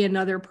I be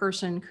another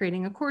person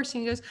creating a course?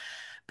 And he goes,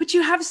 but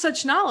you have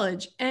such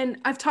knowledge. And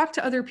I've talked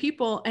to other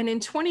people, and in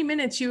 20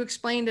 minutes, you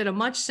explained at a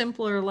much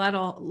simpler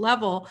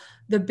level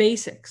the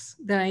basics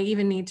that I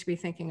even need to be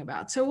thinking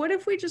about. So what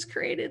if we just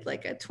created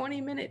like a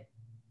 20-minute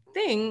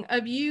thing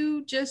of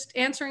you just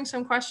answering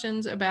some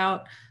questions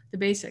about the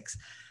basics?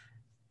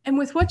 And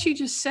with what you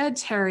just said,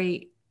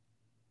 Terry,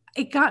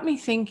 it got me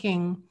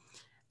thinking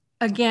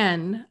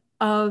again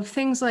of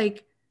things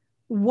like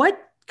what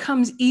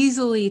comes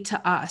easily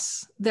to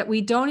us that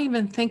we don't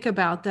even think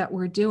about that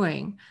we're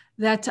doing,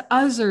 that to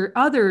us or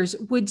others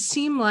would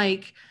seem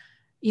like,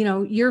 you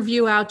know, your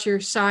view out your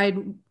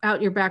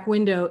back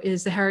window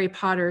is the Harry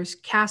Potter's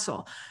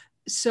castle.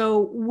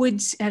 So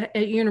at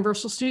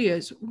Universal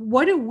Studios,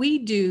 what do we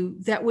do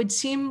that would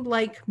seem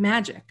like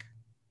magic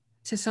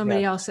to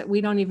somebody else that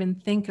we don't even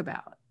think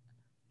about?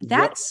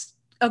 That's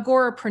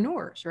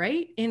agorapreneurs,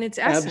 right? In its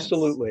essence.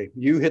 Absolutely.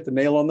 You hit the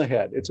nail on the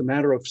head. It's a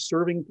matter of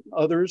serving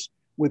others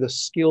with a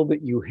skill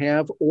that you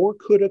have or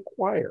could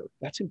acquire.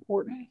 That's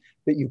important, right?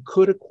 That you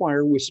could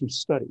acquire with some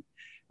study,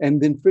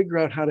 and then figure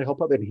out how to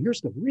help others. And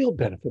here's the real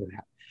benefit of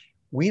that.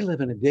 We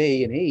live in a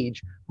day and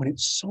age when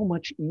it's so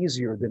much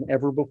easier than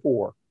ever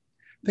before.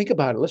 Think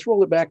about it. Let's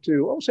roll it back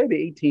to, say the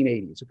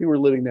 1880s. If you were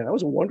living then, that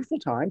was a wonderful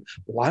time.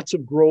 Lots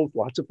of growth,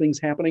 lots of things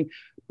happening.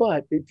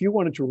 But if you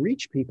wanted to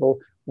reach people,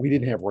 we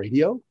didn't have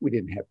radio. We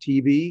didn't have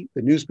TV.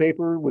 The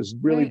newspaper was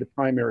really the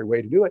primary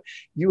way to do it.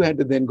 You had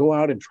to then go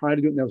out and try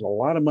to do it. And there was a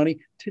lot of money.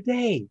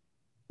 Today,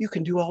 you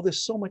can do all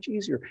this so much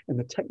easier. And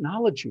the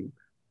technology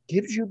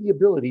gives you the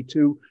ability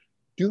to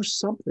do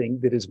something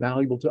that is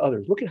valuable to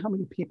others. Look at how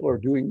many people are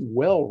doing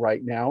well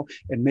right now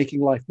and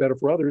making life better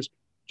for others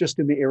just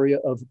in the area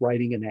of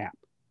writing an app.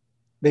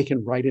 They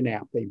can write an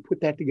app. They put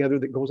that together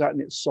that goes out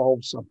and it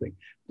solves something,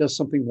 does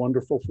something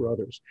wonderful for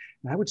others.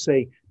 And I would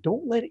say,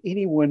 don't let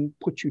anyone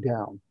put you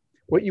down.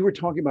 What you were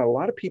talking about, a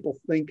lot of people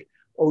think,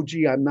 oh,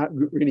 gee, I'm not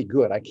really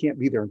good. I can't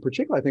be there. In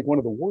particular, I think one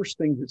of the worst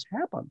things that's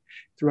happened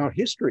throughout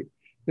history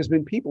has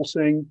been people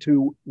saying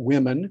to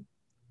women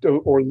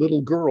or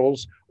little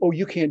girls, oh,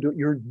 you can't do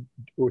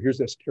it. Here's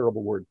this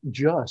terrible word,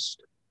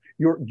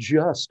 you're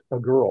just a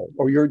girl,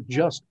 or you're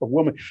just a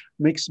woman.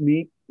 Makes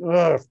me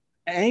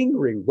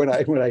angry when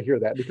I hear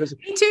that, because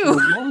me too.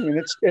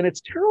 Wrong, and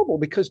it's terrible,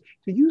 because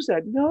to use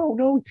that,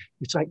 no,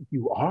 it's like,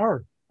 you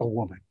are a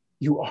woman,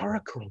 you are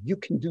a girl, you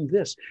can do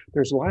this.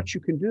 There's lots you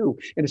can do,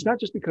 and it's not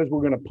just because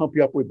we're going to pump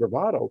you up with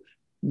bravado.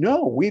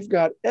 No, we've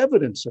got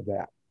evidence of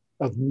that,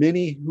 of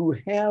many who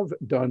have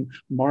done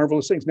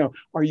marvelous things. Now,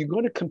 are you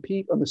going to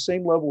compete on the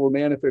same level of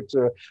man if it's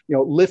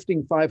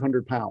lifting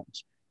 500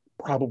 pounds?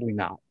 Probably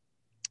not.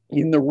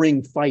 In the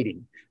ring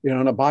fighting,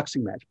 in a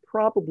boxing match?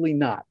 Probably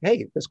not.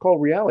 Hey, that's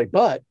called reality.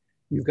 But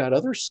You've got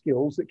other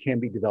skills that can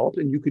be developed,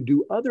 and you could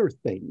do other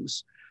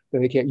things that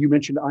they can't. You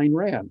mentioned Ayn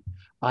Rand.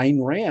 Ayn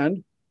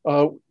Rand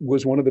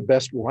was one of the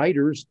best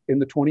writers in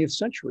the 20th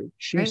century.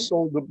 She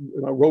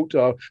wrote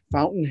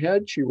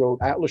Fountainhead, she wrote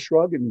Atlas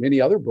Shrugged, and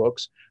many other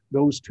books.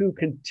 Those two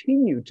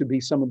continue to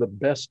be some of the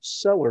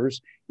best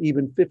sellers,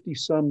 even 50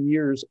 some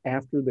years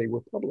after they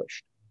were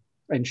published.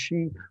 And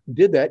she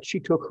did that. She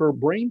took her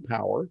brain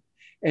power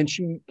and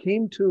she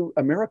came to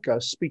America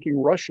speaking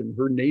Russian,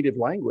 her native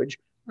language,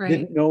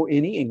 didn't know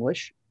any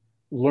English,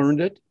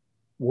 learned it,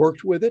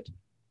 worked with it,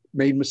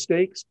 made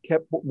mistakes,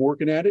 kept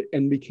working at it,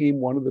 and became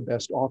one of the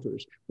best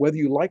authors. Whether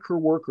you like her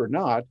work or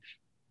not,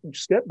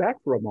 step back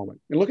for a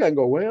moment and look at it and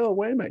go, well,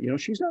 wait a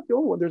minute, she's not the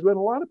only one. There's been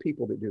a lot of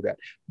people that do that.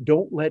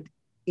 Don't let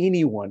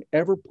anyone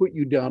ever put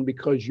you down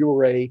because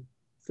you're a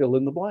fill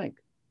in the blank.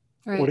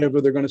 Whatever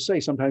they're going to say.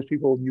 Sometimes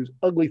people use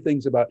ugly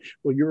things about,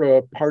 well, you're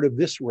a part of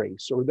this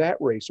race or that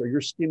race, or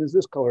your skin is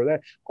this color, that,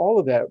 all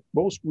of that.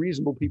 Most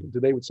reasonable people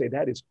today would say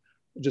that is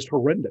just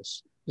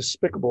horrendous,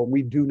 despicable, and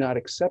we do not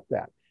accept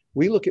that.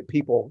 We look at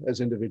people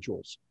as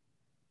individuals.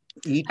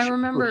 I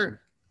remember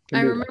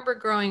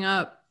growing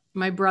up,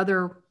 my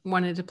brother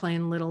wanted to play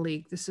in Little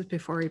League. This is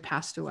before he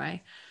passed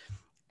away.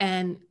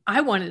 And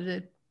I wanted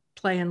to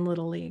play in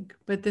Little League,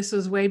 but this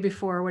was way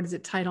before,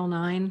 Title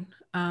IX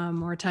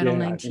or Title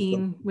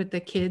 19 with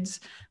the kids,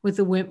 with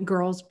the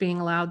girls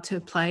being allowed to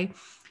play.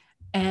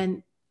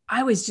 And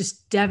I was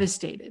just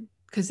devastated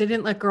because they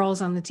didn't let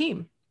girls on the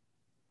team.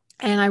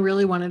 And I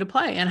really wanted to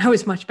play. And I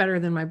was much better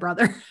than my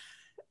brother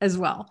as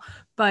well.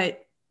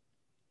 But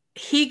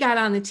he got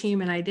on the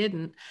team and I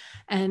didn't.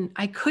 And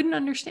I couldn't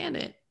understand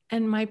it.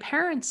 And my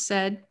parents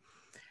said,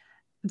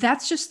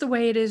 that's just the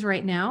way it is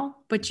right now,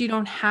 but you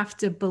don't have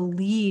to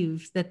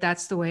believe that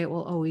that's the way it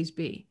will always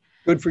be.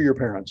 Good for your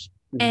parents.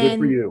 Good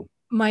for you.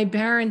 My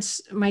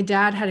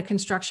dad had a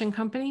construction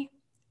company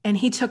and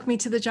he took me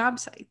to the job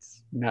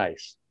sites.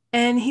 Nice.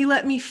 And he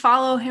let me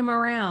follow him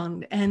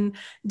around and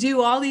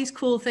do all these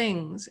cool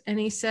things. And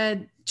he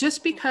said,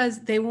 just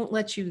because they won't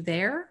let you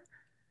there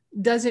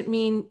doesn't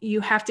mean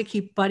you have to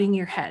keep butting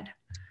your head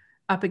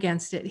up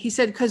against it. He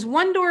said, because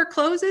one door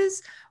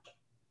closes,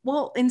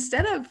 well,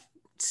 instead of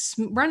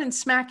running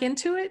smack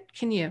into it,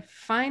 can you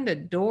find a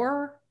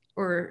door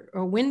or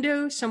a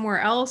window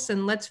somewhere else?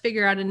 And let's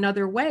figure out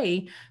another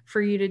way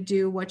for you to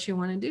do what you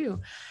want to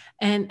do.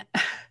 And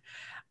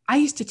I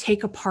used to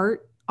take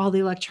apart all the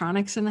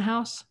electronics in the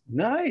house.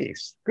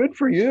 Nice. Good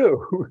for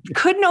you.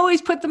 Couldn't always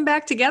put them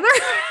back together.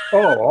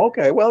 Oh,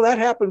 okay. Well, that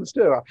happens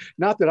too.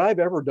 Not that I've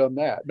ever done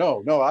that.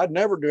 No, I'd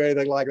never do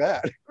anything like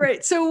that.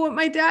 Right. So what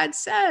my dad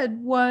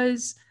said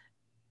was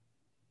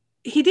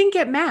he didn't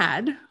get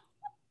mad.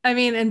 I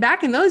mean, and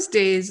back in those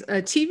days,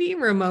 a TV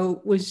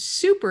remote was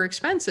super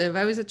expensive.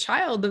 I was a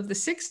child of the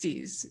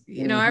 60s.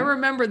 I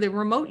remember the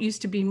remote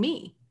used to be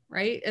me.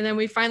 Right. And then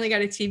we finally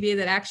got a TV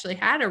that actually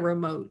had a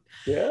remote.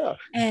 Yeah.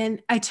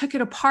 And I took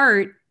it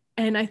apart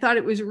and I thought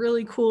it was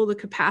really cool, the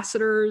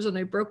capacitors, and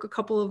I broke a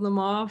couple of them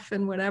off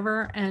and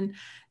whatever. And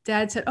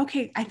Dad said,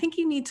 okay, I think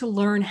you need to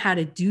learn how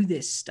to do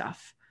this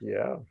stuff.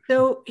 Yeah.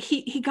 So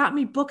he got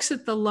me books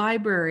at the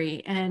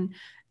library and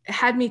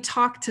had me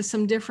talk to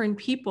some different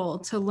people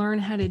to learn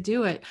how to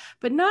do it.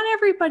 But not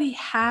everybody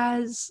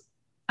has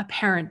a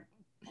parent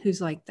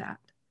who's like that.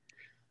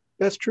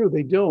 That's true.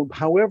 They don't.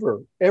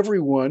 However,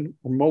 everyone,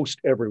 or most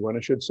everyone,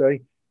 I should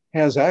say,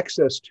 has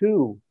access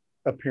to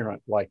a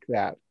parent like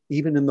that,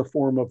 even in the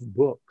form of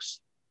books,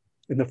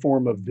 in the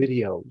form of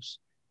videos,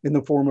 in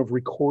the form of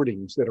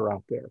recordings that are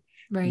out there.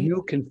 Right.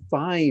 You can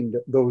find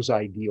those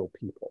ideal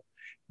people.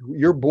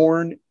 You're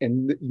born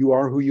and you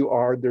are who you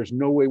are. There's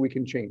no way we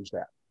can change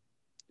that.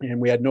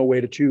 And we had no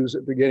way to choose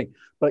at the beginning.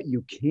 But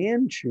you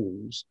can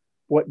choose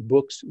what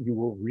books you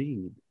will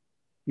read.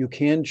 You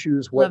can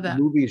choose what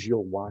movies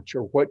you'll watch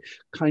or what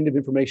kind of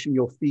information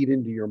you'll feed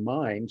into your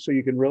mind. So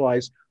you can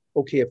realize,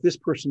 okay, if this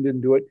person didn't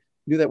do it,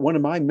 do that. One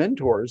of my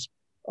mentors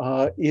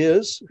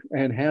is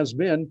and has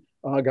been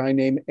a guy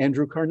named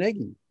Andrew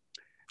Carnegie.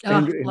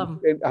 Love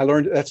him. And I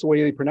learned that's the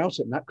way they pronounce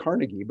it, not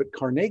Carnegie, but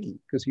Carnegie,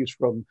 because he's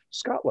from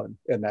Scotland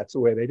and that's the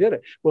way they did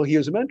it. Well, he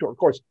was a mentor. Of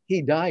course,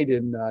 he died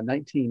in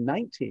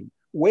 1919,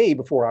 way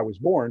before I was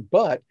born,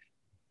 but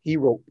he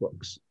wrote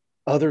books.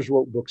 Others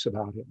wrote books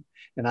about him.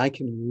 And I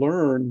can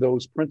learn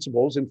those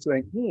principles and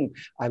think,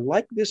 I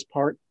like this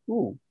part.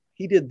 Ooh,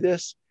 he did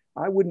this.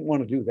 I wouldn't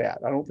want to do that.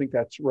 I don't think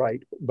that's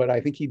right, but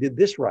I think he did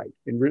this right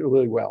and really,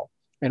 really well.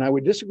 And I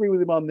would disagree with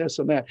him on this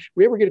and that. If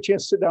we ever get a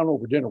chance to sit down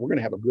over dinner, we're going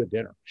to have a good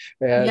dinner.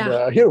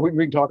 And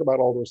we can talk about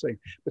all those things.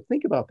 But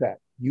think about that.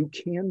 You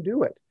can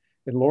do it.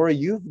 And Laura,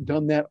 you've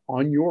done that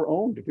on your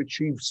own to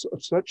achieve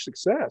such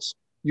success.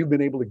 You've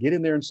been able to get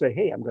in there and say,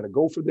 hey, I'm going to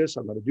go for this.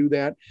 I'm going to do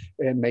that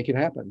and make it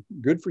happen.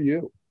 Good for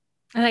you.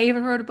 And I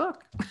even wrote a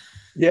book.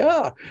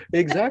 Yeah,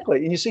 exactly.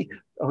 And you see,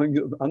 I'm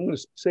going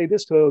to say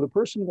this to the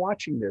person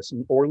watching this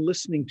or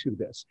listening to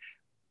this.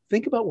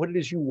 Think about what it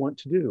is you want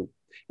to do.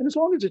 And as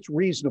long as it's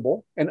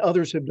reasonable and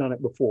others have done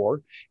it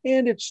before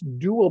and it's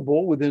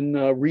doable within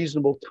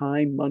reasonable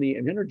time, money,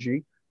 and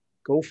energy,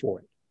 go for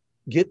it.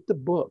 Get the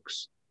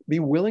books. Be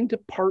willing to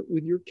part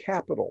with your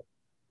capital.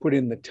 Put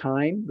in the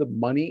time, the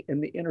money,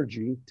 and the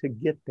energy to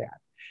get that.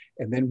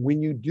 And then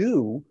when you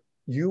do,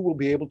 you will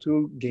be able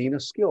to gain a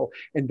skill.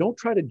 And don't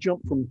try to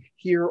jump from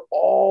here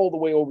all the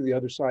way over the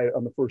other side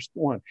on the first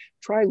one.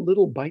 Try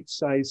little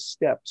bite-sized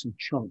steps and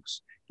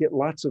chunks. Get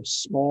lots of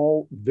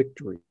small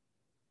victories.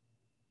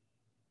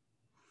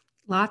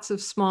 Lots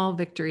of small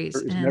victories.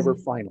 It's never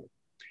final.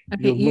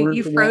 Okay,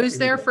 you froze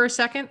there for a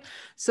second.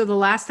 So the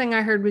last thing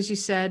I heard was you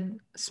said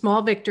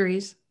small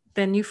victories,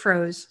 then you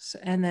froze.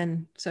 And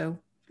then, so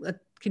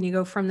can you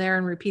go from there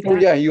and repeat that? Oh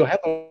yeah, you have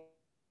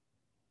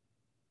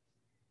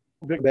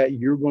that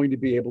you're going to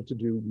be able to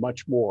do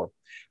much more.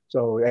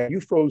 So you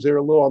froze there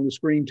a little on the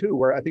screen too,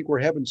 where I think we're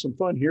having some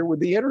fun here with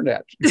the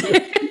internet.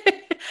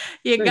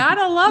 You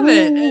gotta love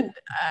it. And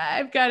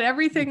I've got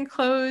everything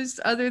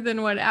closed other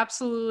than what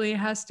absolutely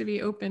has to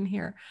be open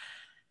here.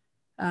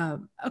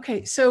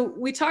 Okay, so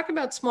we talk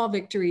about small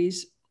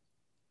victories,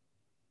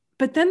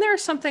 but then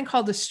there's something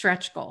called a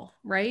stretch goal,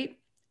 right?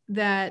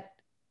 That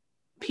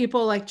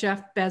people like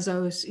Jeff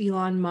Bezos,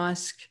 Elon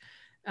Musk,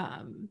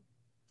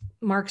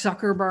 Mark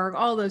Zuckerberg,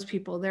 all those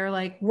people, they're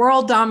like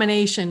world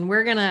domination.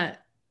 We're gonna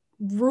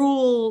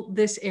rule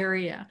this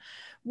area.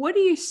 What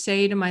do you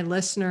say to my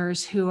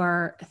listeners who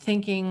are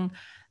thinking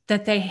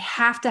that they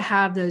have to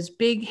have those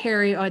big,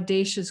 hairy,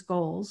 audacious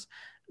goals,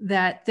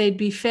 that they'd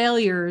be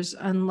failures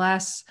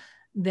unless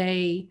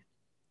they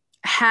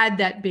had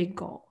that big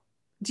goal?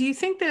 Do you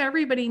think that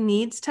everybody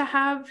needs to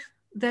have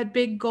that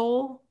big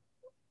goal?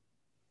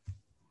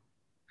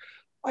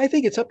 I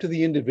think it's up to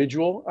the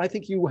individual. I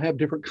think you have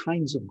different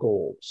kinds of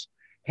goals.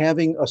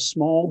 Having a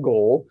small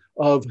goal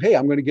of, hey,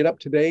 I'm going to get up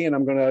today and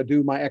I'm going to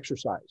do my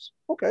exercise.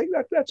 Okay,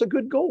 that's a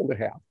good goal to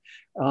have.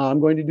 I'm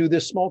going to do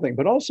this small thing,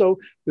 but also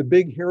the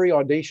big, hairy,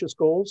 audacious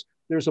goals,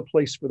 there's a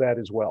place for that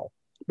as well.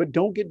 But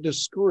don't get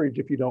discouraged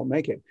if you don't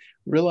make it.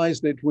 Realize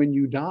that when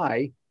you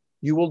die,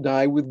 you will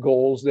die with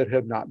goals that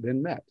have not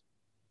been met,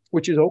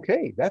 which is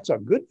okay. That's a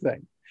good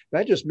thing.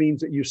 That just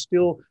means that you're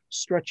still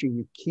stretching,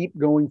 you keep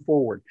going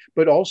forward,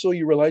 but also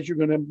you realize you're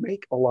going to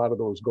make a lot of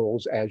those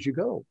goals as you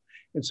go.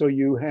 And so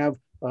you have,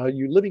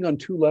 you're living on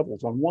two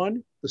levels. On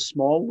one, the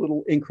small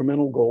little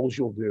incremental goals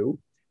you'll do.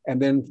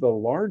 And then the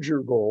larger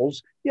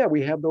goals, yeah,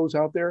 we have those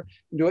out there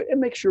and do it and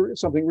make sure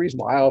it's something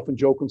reasonable. I often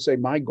joke and say,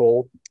 my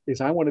goal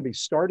is I want to be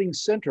starting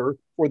center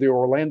for the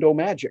Orlando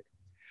Magic,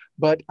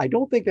 but I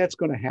don't think that's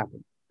going to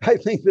happen. I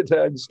think that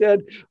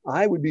instead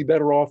I would be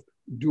better off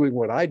doing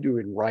what I do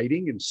in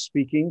writing and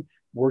speaking,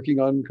 working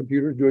on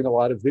computers, doing a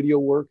lot of video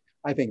work.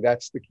 I think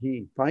that's the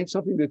key. Find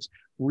something that's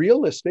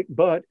realistic,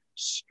 but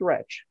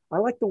stretch. I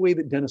like the way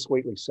that Dennis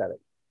Waitley said it.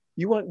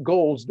 You want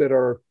goals that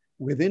are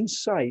within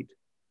sight,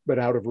 but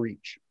out of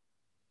reach.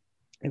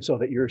 And so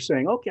that you're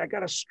saying, okay, I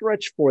got to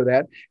stretch for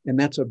that. And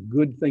that's a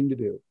good thing to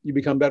do. You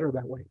become better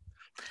that way.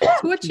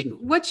 So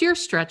what's your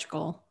stretch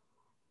goal?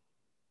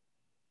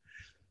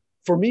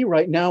 For me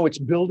right now, it's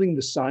building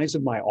the size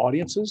of my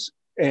audiences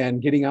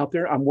and getting out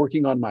there. I'm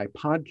working on my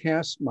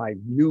podcast, my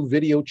new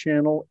video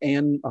channel,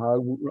 and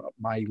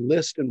my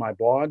list and my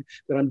blog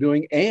that I'm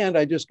doing. And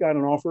I just got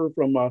an offer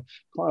from a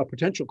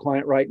potential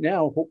client right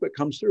now, hope it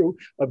comes through,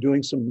 of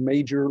doing some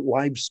major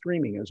live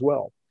streaming as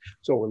well.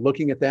 So we're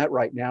looking at that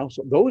right now.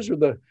 So those are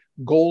the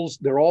goals.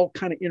 They're all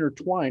kind of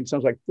intertwined.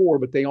 Sounds like four,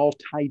 but they all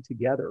tie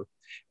together.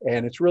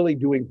 And it's really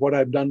doing what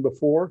I've done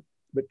before,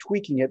 but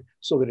tweaking it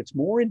so that it's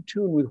more in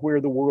tune with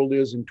where the world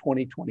is in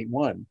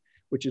 2021.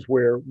 Which is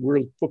where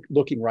we're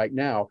looking right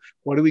now.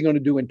 What are we going to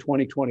do in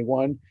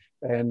 2021?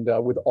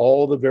 And with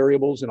all the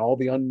variables and all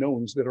the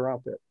unknowns that are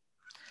out there.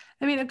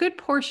 I mean, a good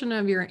portion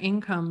of your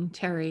income,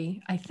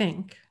 Terry, I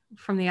think,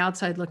 from the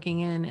outside looking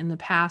in the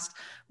past,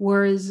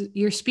 was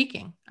your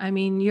speaking. I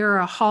mean, you're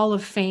a Hall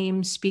of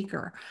Fame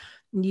speaker.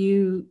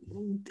 You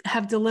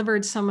have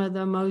delivered some of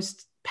the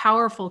most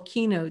powerful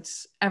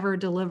keynotes ever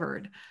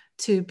delivered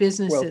to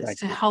businesses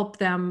to help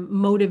them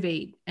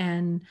motivate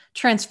and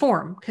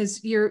transform,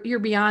 because you're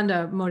beyond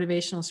a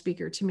motivational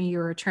speaker. To me,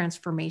 you're a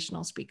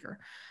transformational speaker.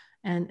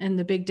 And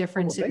the big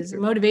difference is a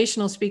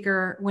motivational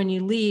speaker, when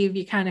you leave,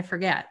 you kind of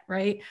forget,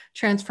 right?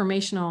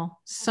 Transformational,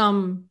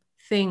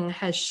 something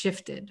has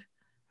shifted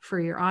for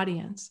your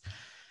audience.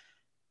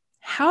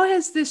 How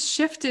has this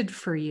shifted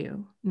for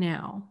you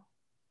now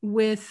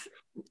with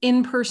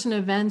in-person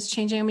events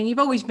changing? I mean, you've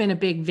always been a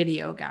big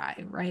video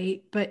guy,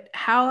 right? But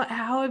how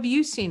have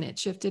you seen it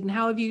shifted, and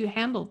how have you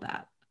handled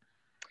that?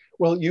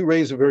 Well, you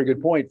raise a very good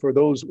point. For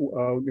those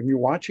of you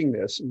watching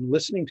this and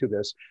listening to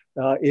this,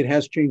 it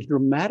has changed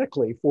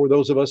dramatically for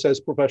those of us as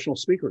professional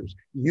speakers.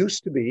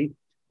 Used to be,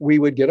 we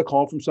would get a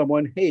call from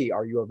someone, hey,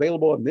 are you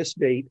available on this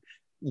date?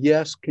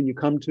 Yes, can you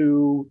come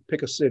to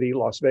pick a city,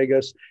 Las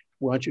Vegas?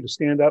 We want you to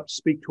stand up,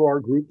 speak to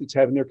our group that's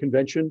having their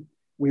convention.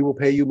 We will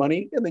pay you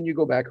money, and then you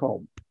go back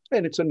home.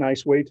 And it's a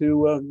nice way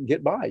to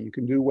get by. You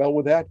can do well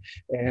with that,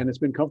 and it's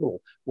been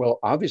comfortable. Well,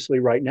 obviously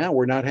right now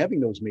we're not having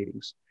those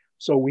meetings.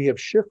 So we have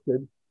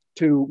shifted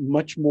to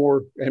much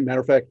more, and matter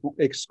of fact,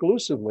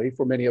 exclusively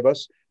for many of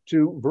us,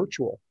 to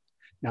virtual.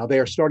 Now they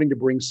are starting to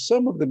bring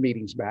some of the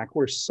meetings back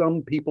where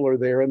some people are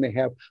there and they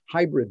have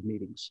hybrid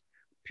meetings.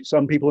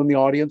 some people in the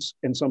audience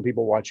and some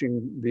people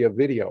watching via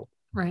video.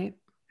 Right.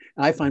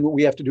 I find what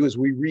we have to do is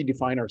we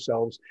redefine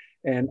ourselves.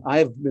 And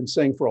I've been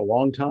saying for a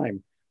long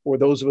time, for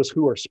those of us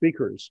who are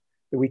speakers,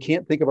 that we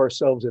can't think of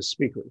ourselves as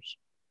speakers.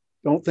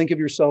 Don't think of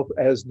yourself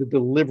as the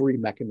delivery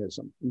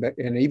mechanism.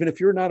 And even if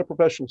you're not a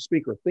professional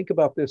speaker, think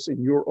about this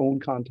in your own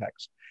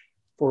context.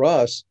 For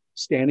us,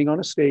 standing on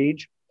a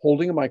stage,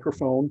 holding a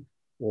microphone,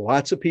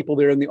 lots of people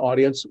there in the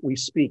audience, we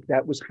speak.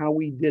 That was how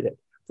we did it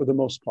for the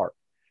most part.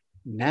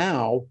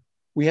 Now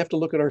we have to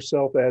look at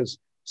ourselves as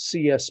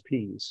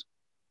CSPs.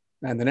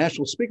 And the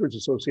National Speakers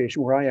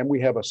Association, where I am,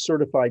 we have a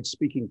certified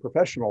speaking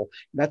professional.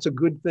 That's a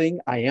good thing.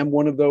 I am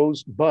one of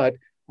those, but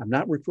I'm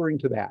not referring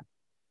to that.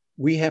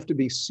 We have to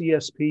be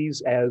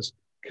CSPs as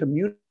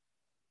communicators.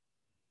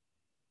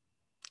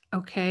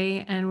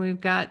 Okay, and we've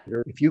got.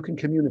 If you can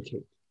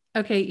communicate.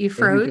 Okay, you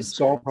froze. You can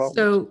solve problems.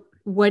 So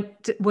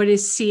what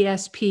is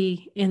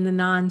CSP in the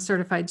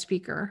non-certified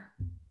speaker?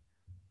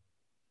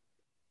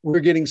 We're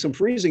getting some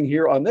freezing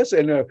here on this,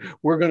 and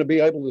we're going to be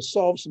able to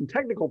solve some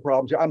technical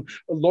problems.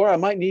 Laura, I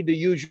might need to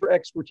use your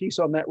expertise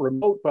on that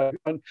remote.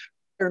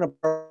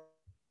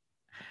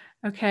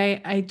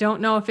 Okay, I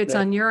don't know if it's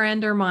on your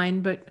end or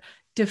mine, but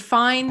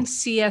define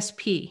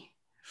CSP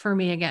for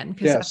me again,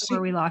 because that's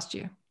where we lost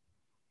you.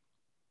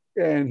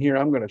 And here,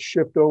 I'm going to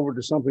shift over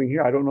to something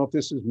here. I don't know if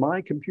this is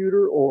my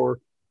computer or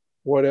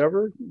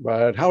whatever,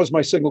 but how is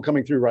my signal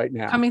coming through right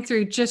now? Coming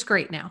through just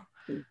great now.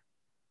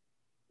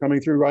 Coming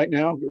through right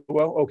now?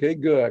 Well, okay,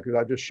 good, because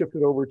I just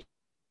shifted over.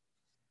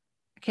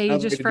 Okay, you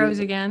just froze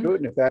again. Good,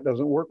 and if that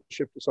doesn't work,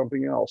 shift to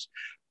something else.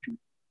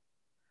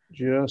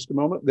 Just a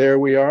moment. There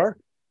we are.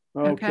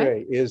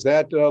 Okay. Is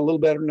that a little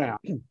better now?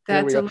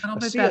 That's a little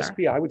bit better.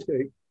 CSP, I would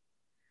say.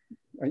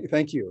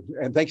 Thank you.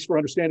 And thanks for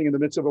understanding in the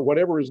midst of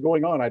whatever is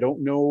going on. I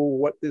don't know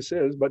what this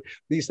is, but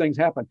these things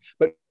happen.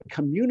 But a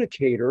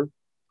communicator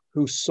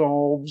who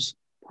solves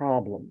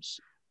problems.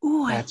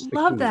 Oh, I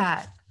love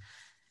that.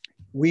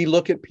 We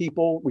look at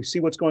people, we see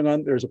what's going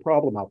on. There's a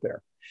problem out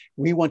there.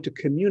 We want to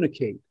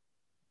communicate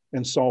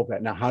and solve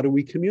that. Now, how do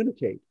we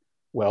communicate?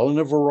 Well, in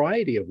a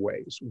variety of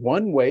ways.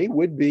 One way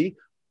would be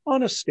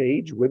on a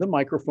stage with a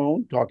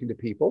microphone, talking to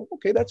people.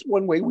 Okay, that's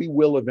one way we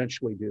will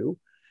eventually do.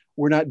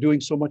 We're not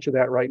doing so much of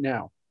that right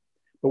now.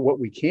 But what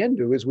we can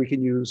do is we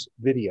can use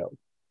video.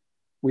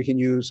 We can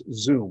use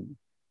Zoom.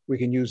 We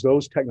can use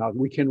those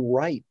technologies. We can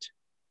write.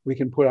 We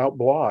can put out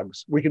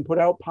blogs. We can put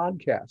out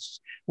podcasts.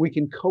 We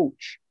can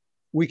coach.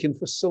 We can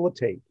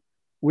facilitate.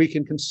 We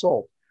can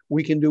consult.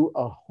 We can do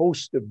a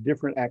host of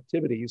different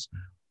activities,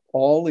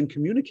 all in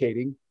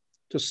communicating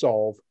to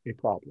solve a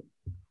problem.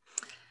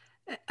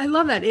 I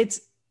love that. It's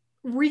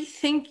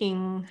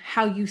rethinking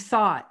how you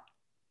thought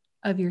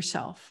of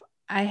yourself.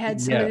 I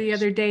had somebody the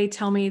other day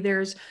tell me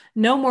there's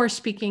no more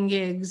speaking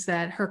gigs,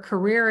 that her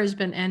career has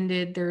been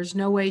ended. There's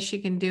no way she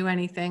can do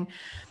anything.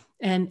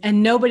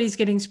 And nobody's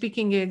getting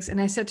speaking gigs. And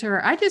I said to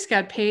her, I just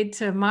got paid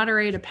to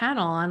moderate a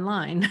panel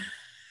online.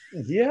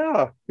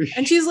 Yeah.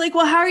 And she's like,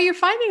 well, how are you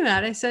finding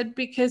that? I said,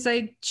 because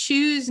I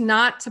choose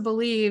not to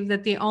believe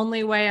that the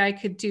only way I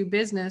could do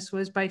business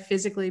was by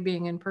physically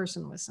being in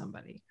person with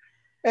somebody.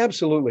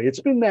 Absolutely.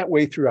 It's been that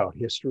way throughout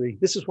history.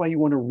 This is why you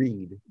want to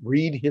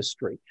read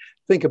history.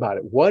 Think about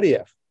it. What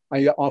if,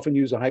 I often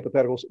use a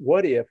hypothetical,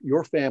 what if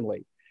your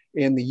family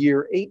in the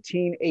year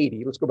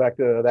 1880, let's go back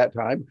to that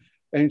time,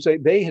 and you say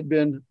they had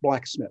been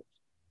blacksmiths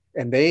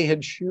and they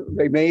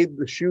made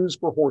the shoes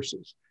for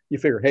horses. You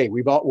figure, hey,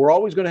 we're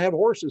always going to have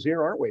horses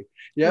here, aren't we?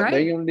 Yeah, right.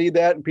 They're going to need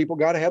that, and people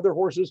got to have their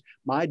horses.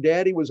 My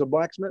daddy was a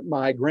blacksmith.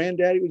 My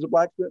granddaddy was a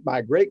blacksmith.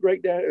 My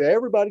great-great-daddy,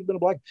 everybody's been a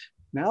blacksmith.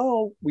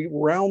 Now we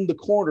round the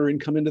corner and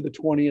come into the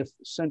 20th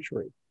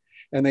century.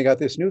 And they got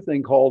this new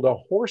thing called a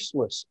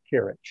horseless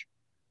carriage.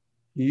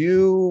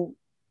 You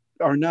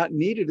are not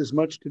needed as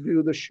much to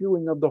do the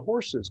shoeing of the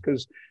horses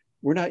because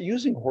we're not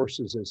using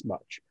horses as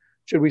much.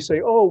 Should we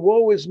say, oh,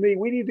 woe is me,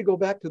 we need to go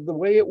back to the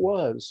way it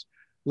was.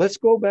 Let's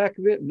go back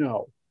a bit.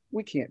 No,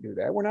 we can't do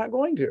that. We're not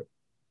going to.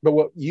 But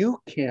what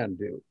you can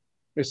do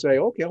is say,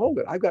 okay, hold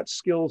it. I've got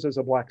skills as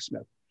a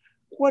blacksmith.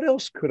 What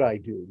else could I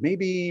do?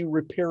 Maybe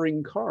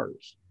repairing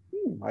cars.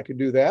 I could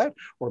do that.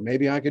 Or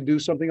maybe I could do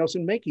something else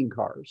in making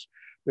cars.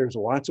 There's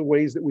lots of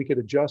ways that we could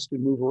adjust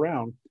and move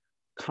around,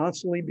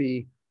 constantly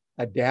be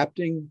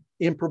adapting,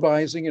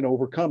 improvising, and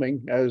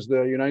overcoming, as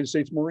the United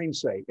States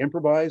Marines say,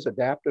 improvise,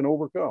 adapt, and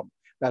overcome.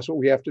 That's what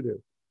we have to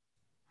do.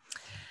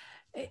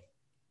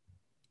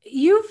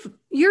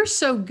 You're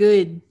so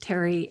good,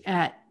 Terry,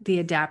 at the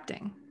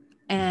adapting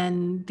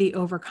and the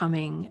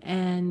overcoming,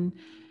 and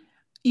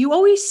you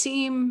always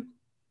seem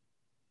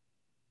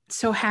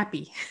so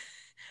happy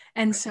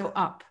and so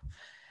up.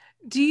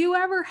 Do you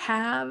ever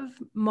have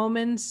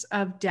moments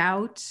of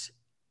doubt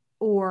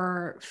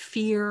or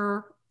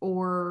fear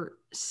or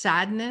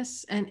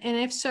sadness? And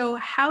if so,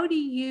 how do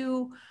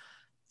you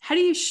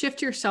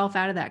shift yourself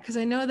out of that? Because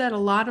I know that a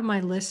lot of my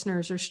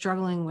listeners are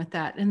struggling with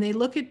that. And they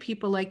look at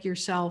people like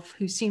yourself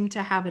who seem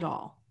to have it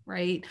all,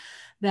 right?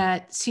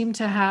 That seem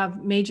to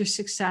have major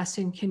success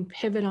and can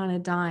pivot on a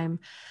dime.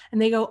 And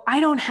they go,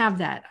 I don't have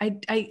that.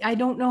 I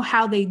don't know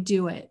how they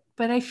do it.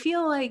 but I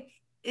feel like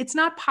it's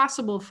not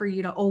possible for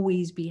you to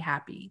always be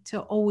happy, to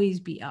always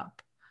be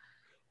up.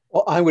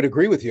 Well, I would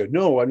agree with you.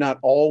 No, I'm not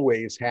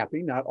always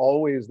happy, not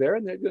always there.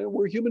 And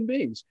we're human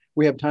beings.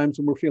 We have times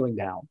when we're feeling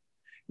down.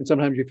 And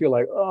sometimes you feel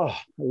like, oh,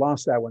 I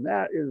lost that one.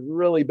 That is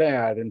really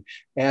bad. And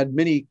add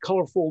many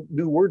colorful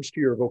new words to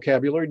your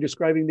vocabulary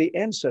describing the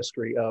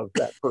ancestry of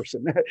that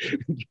person.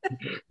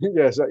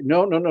 Yes.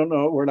 No.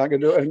 We're not going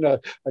to do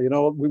it.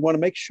 And, we want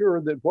to make sure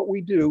that what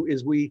we do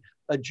is we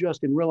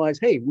adjust and realize,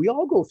 hey, we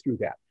all go through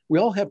that. We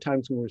all have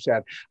times when we're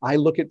sad. I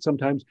look at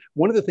sometimes,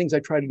 one of the things I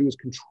try to do is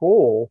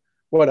control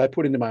what I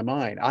put into my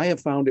mind. I have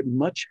found it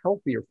much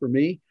healthier for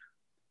me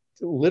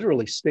to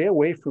literally stay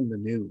away from the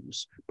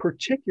news,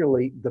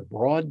 particularly the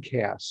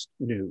broadcast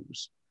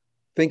news.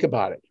 Think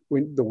about it.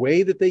 When the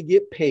way that they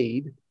get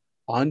paid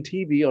on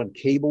TV, on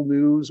cable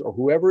news, or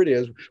whoever it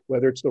is,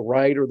 whether it's the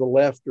right or the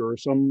left or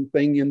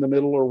something in the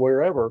middle or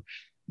wherever,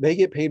 they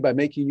get paid by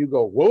making you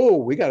go, whoa,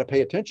 we got to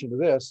pay attention to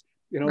this.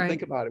 Right.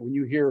 Think about it. When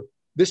you hear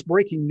this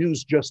breaking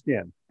news just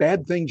in,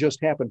 bad thing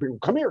just happened. People,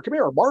 come here,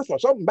 Martha,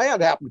 something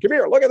bad happened. Come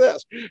here, look at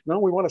this. No,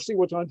 we want to see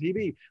what's on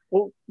TV.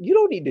 Well, you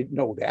don't need to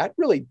know that.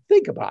 Really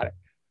think about it.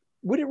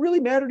 Would it really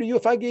matter to you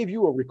if I gave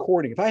you a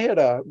recording? If I had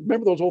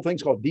remember those old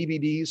things called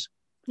DVDs?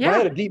 Yeah. If I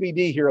had a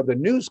DVD here of the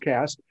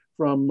newscast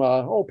from,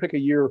 pick a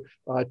year,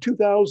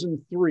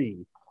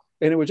 2003.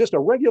 And it was just a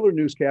regular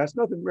newscast,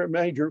 nothing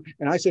major.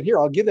 And I said, here,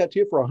 I'll give that to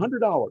you for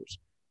 $100.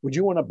 Would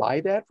you want to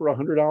buy that for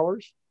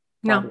 $100?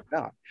 No. Probably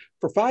not.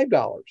 For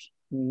 $5?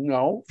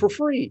 No. For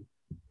free?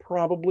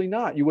 Probably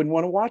not. You wouldn't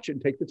want to watch it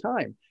and take the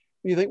time.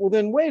 You think, well,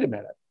 then wait a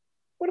minute.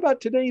 What about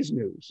today's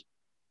news?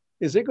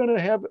 Is it going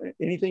to have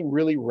anything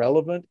really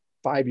relevant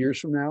 5 years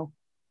from now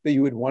that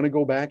you would want to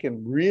go back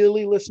and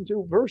really listen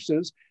to?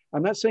 Versus,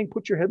 I'm not saying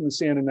put your head in the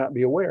sand and not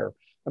be aware.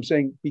 I'm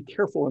saying be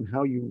careful in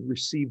how you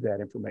receive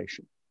that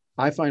information.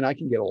 I find I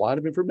can get a lot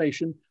of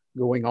information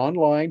going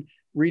online,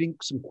 reading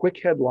some quick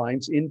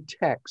headlines in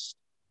text.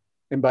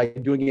 And by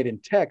doing it in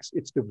text,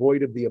 it's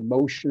devoid of the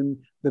emotion,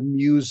 the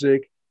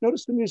music.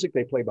 Notice the music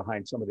they play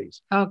behind some of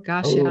these. Oh,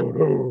 gosh, yeah.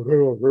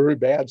 Very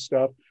bad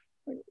stuff.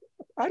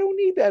 I don't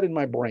need that in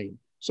my brain.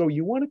 So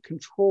you want to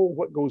control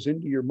what goes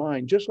into your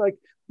mind, just like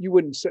you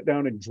wouldn't sit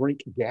down and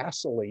drink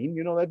gasoline.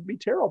 That'd be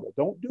terrible.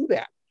 Don't do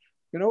that.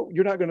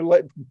 You're not going to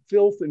let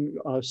filth and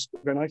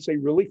I say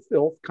really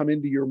filth come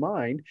into your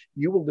mind.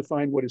 You will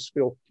define what is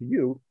filth to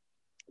you.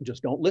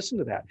 Just don't listen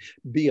to that.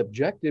 Be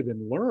objective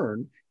and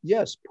learn.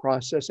 Yes,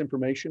 process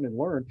information and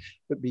learn,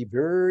 but be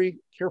very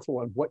careful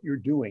on what you're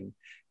doing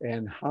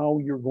and how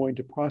you're going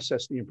to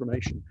process the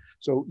information.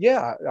 So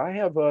yeah, I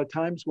have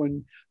times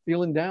when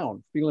feeling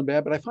down, feeling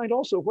bad, but I find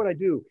also what I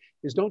do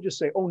is don't just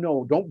say, oh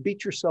no, don't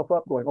beat yourself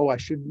up going, oh, I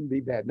shouldn't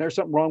be bad. And there's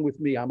something wrong with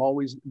me. I'm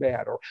always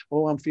bad. Or,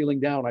 oh, I'm feeling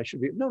down. I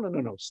should be.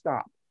 No,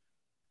 stop.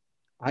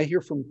 I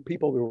hear from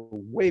people who are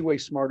way, way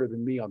smarter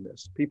than me on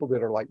this, people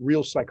that are like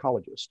real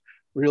psychologists,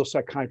 real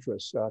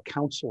psychiatrists,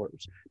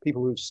 counselors,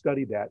 people who've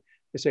studied that.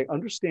 They say,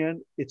 understand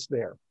it's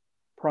there,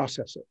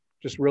 process it.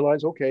 Just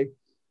realize, okay,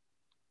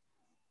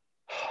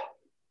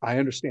 I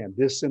understand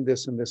this and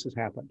this and this has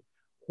happened.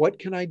 What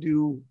can I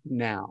do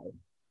now,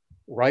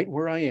 right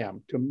where I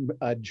am, to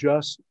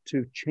adjust,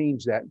 to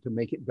change that, to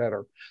make it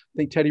better? I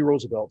think Teddy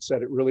Roosevelt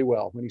said it really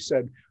well when he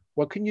said,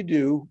 what can you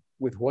do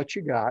with what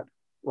you got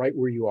right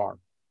where you are?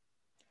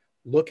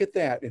 Look at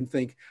that and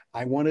think,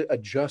 I want to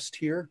adjust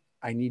here.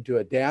 I need to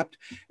adapt,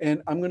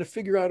 and I'm going to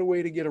figure out a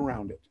way to get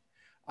around it.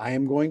 I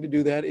am going to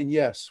do that. And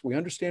yes, we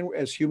understand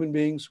as human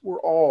beings,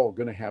 we're all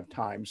going to have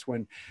times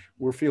when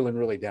we're feeling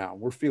really down.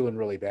 We're feeling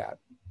really bad.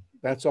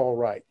 That's all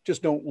right.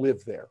 Just don't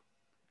live there.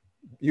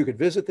 You could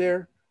visit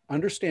there,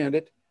 understand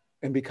it,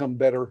 and become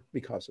better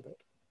because of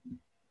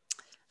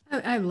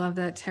it. I love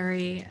that,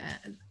 Terry.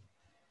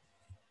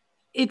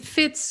 It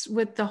fits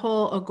with the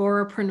whole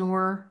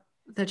agorapreneur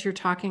that you're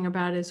talking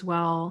about as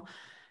well,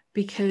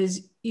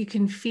 because you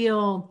can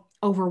feel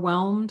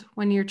overwhelmed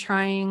when you're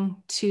trying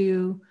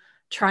to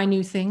try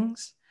new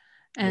things.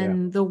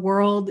 And the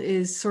world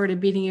is sort of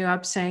beating you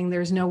up saying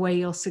there's no way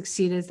you'll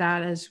succeed at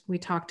that, as we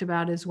talked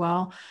about as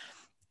well.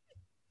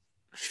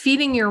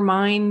 Feeding your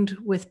mind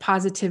with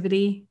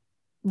positivity,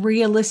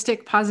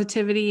 realistic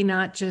positivity,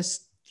 not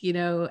just,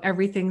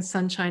 everything's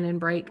sunshine and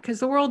bright, because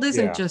the world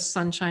isn't just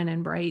sunshine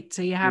and bright.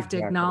 So you have to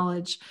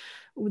acknowledge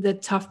the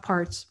tough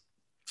parts.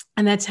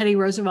 And that Teddy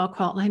Roosevelt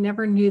quote, I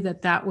never knew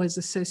that was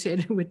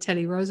associated with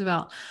Teddy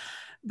Roosevelt.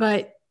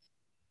 But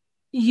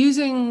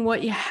using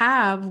what you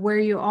have where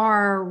you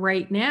are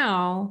right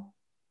now,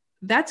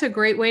 that's a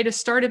great way to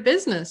start a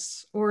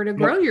business or to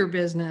grow your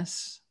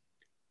business.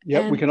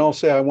 We can all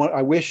say,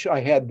 I wish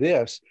I had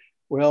this.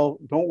 Well,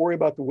 don't worry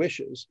about the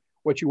wishes.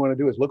 What you want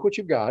to do is look what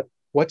you've got.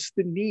 What's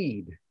the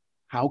need?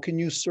 How can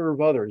you serve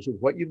others with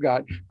what you've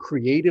got?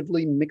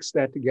 Creatively mix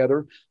that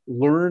together.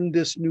 Learn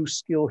this new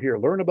skill here.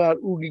 Learn about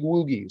oogie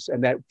woogies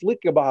and that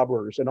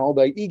flickabobbers and all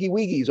the eegie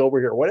weegies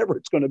over here, whatever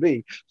it's going to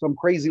be, some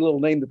crazy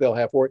little name that they'll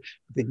have for it.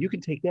 Then you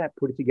can take that,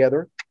 put it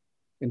together,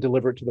 and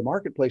deliver it to the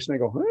marketplace. And they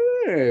go,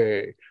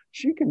 hey,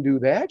 She can do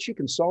that. She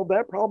can solve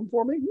that problem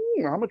for me.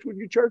 How much would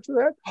you charge for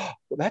that?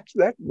 Well, that's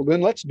that. Well,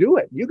 then let's do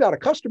it. You got a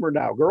customer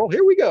now, girl.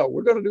 Here we go.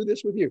 We're going to do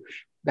this with you.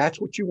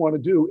 That's what you want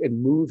to do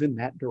and move in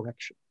that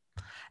direction.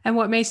 And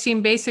what may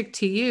seem basic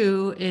to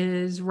you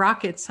is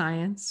rocket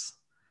science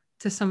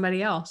to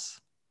somebody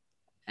else.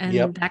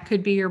 And that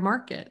could be your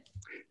market.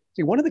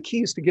 See, one of the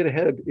keys to get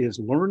ahead is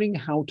learning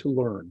how to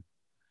learn.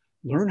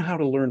 Learn how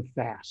to learn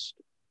fast.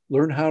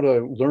 Learn how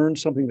to learn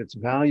something that's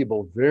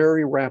valuable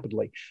very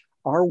rapidly.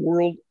 Our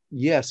world,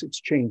 yes,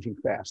 it's changing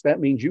fast. That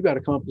means you got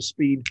to come up to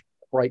speed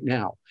right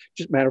now.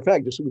 Just matter of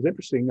fact, it was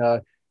interesting.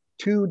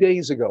 2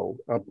 days ago,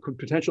 a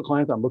potential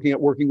client I'm looking at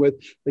working with,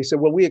 they said,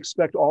 well, we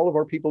expect all of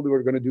our people who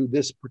are going to do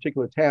this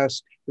particular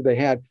task that they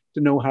had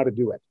to know how to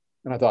do it.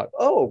 And I thought,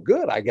 oh,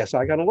 good. I guess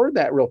I got to learn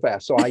that real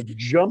fast. So I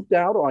jumped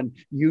out on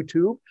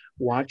YouTube,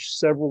 watched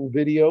several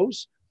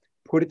videos,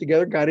 put it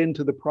together, got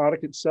into the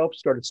product itself,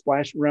 started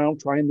splashing around,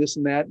 trying this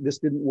and that. This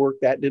didn't work,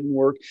 that didn't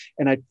work.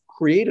 And I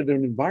created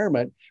an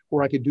environment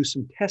where I could do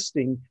some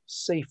testing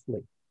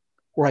safely,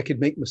 where I could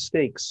make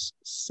mistakes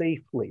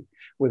safely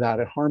without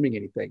it harming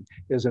anything.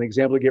 As an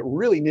example, to get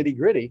really nitty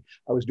gritty,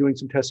 I was doing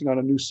some testing on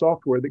a new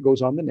software that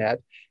goes on the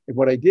net. And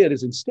what I did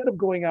is, instead of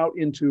going out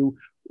into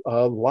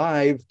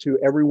live to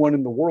everyone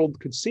in the world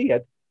could see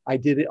it, I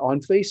did it on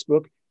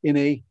Facebook in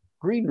a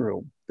green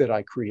room that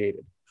I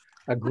created.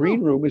 A green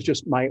room is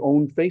just my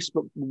own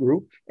Facebook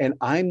group. And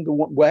I'm the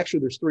one, well, actually,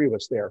 there's 3 of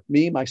us there,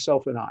 me,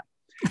 myself, and I.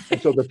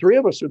 And so the 3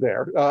 of us are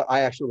there.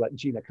 I actually let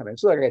Gina come in.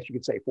 So I guess you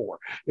could say 4.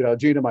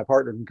 Gina, my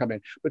partner, can come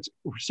in. But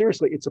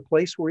seriously, it's a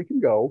place where you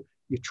can go.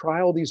 You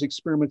try all these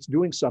experiments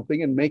doing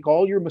something and make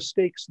all your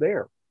mistakes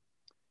there.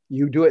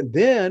 You do it.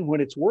 Then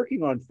when it's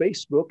working on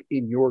Facebook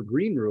in your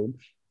green room,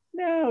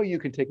 now you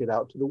can take it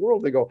out to the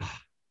world. They go,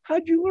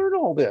 how'd you learn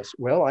all this?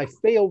 Well, I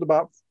failed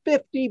about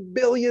 50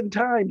 billion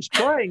times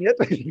trying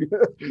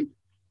it.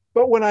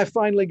 But when I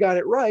finally got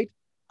it right,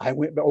 I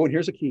went, oh, and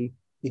here's a key.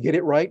 You get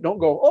it right. Don't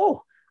go,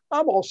 oh,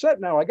 I'm all set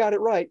now. I got it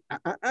right.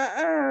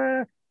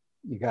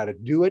 You got to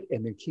do it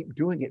and then keep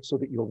doing it so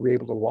that you'll be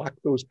able to lock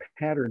those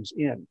patterns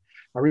in.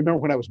 I remember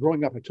when I was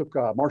growing up, I took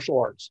martial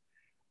arts,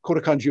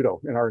 Kodokan Judo,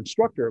 and our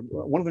instructor,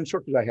 one of the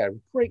instructors I had,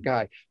 great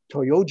guy,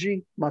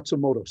 Toyoji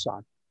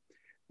Matsumoto-san.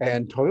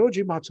 And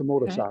Toyoji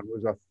Matsumoto-san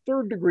was a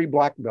 3rd-degree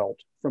black belt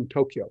from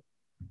Tokyo.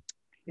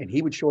 And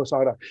he would show us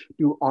how to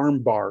do arm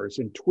bars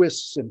and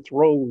twists and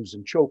throws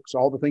and chokes,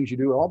 all the things you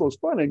do, all those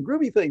fun and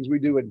groovy things we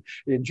do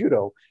in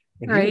judo.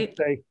 And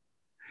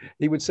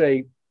he would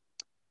say,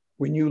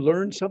 when you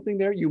learn something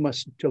there,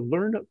 to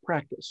learn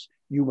practice,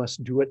 you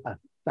must do it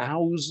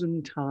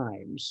 1,000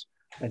 times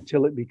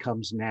until it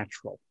becomes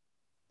natural.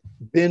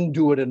 Then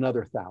do it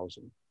another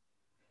 1,000.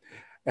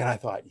 And I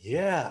thought,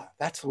 yeah,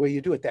 that's the way you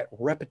do it, that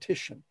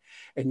repetition.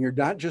 And you're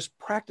not just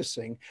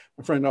practicing.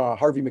 My friend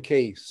Harvey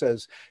McKay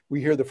says, we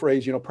hear the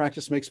phrase,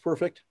 practice makes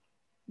perfect.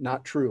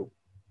 Not true.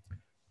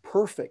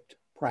 Perfect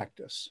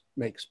practice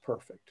makes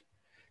perfect.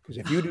 Because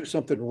if you do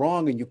something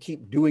wrong and you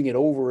keep doing it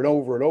over and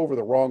over and over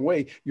the wrong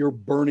way, you're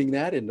burning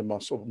that into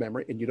muscle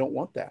memory, and you don't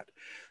want that.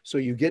 So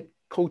you get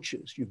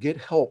coaches, you get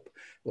help.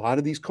 A lot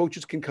of these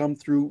coaches can come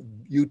through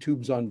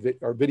YouTube's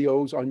or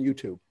videos on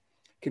YouTube,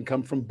 can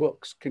come from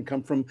books, can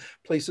come from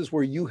places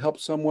where you help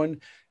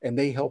someone and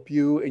they help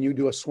you and you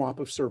do a swap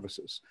of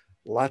services.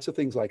 Lots of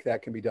things like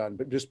that can be done,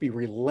 but just be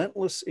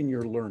relentless in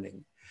your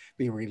learning.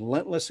 Be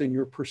relentless in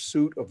your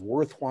pursuit of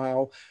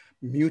worthwhile,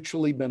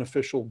 mutually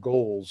beneficial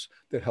goals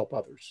that help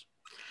others.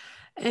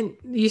 And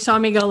you saw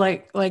me go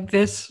like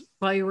this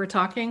while you were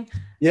talking.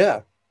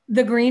 Yeah.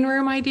 The green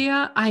room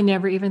idea, I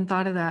never even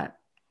thought of that.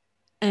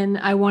 And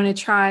I want to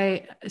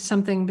try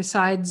something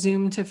besides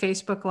Zoom to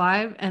Facebook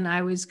Live. And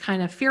I was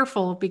kind of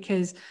fearful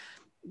because,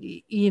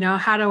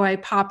 how do I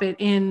pop it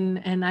in?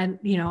 And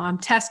I'm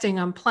testing,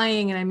 I'm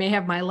playing, and I may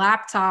have my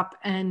laptop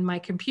and my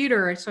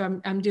computer. So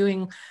I'm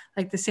doing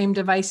like the same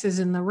devices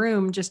in the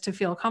room just to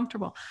feel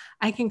comfortable.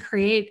 I can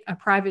create a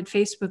private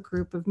Facebook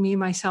group of me,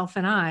 myself,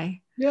 and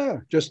I. Yeah,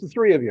 just the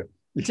 3 of you.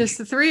 Just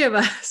the 3 of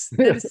us.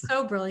 That is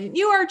so brilliant.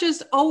 You are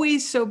just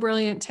always so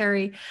brilliant,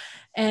 Terry.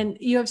 And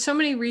you have so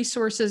many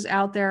resources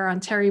out there on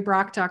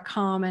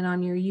terrybrock.com and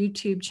on your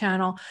YouTube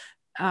channel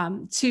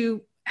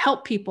to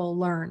help people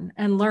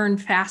learn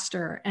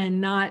faster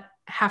and not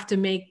have to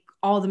make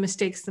all the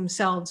mistakes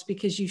themselves,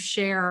 because you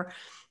share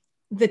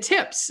the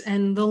tips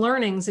and the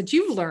learnings that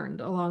you've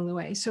learned along the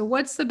way. So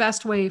what's the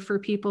best way for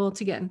people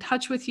to get in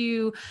touch with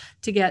you,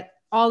 to get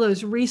all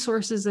those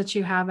resources that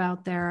you have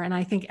out there? And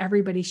I think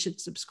everybody should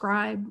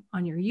subscribe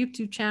on your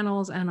YouTube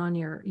channels and on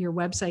your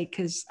website,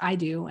 because I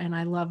do, and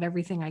I love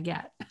everything I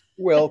get.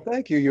 Well,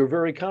 thank you. You're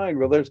very kind.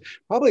 Well, there's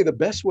probably the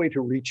best way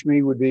to reach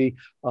me would be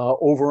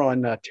over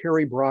on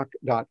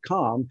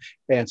terrybrock.com.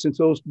 And since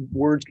those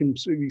words can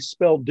be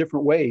spelled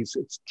different ways,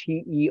 it's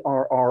Terry,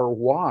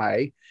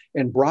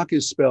 and Brock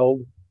is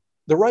spelled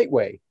the right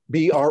way,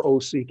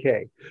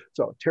 BROCK.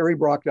 So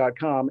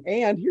terrybrock.com.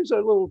 And here's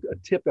a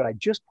tip that I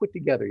just put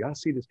together. Y'all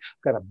see this?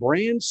 I've got a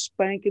brand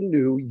spanking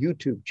new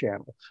YouTube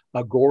channel,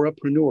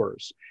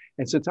 Agorapreneurs.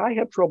 And since I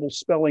have trouble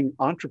spelling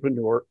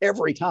entrepreneur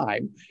every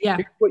time,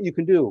 here's what you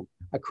can do.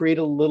 I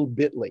created a little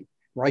bit.ly.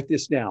 Write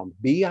this down,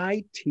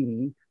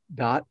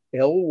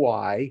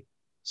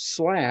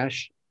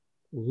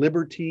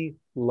 bit.ly/Liberty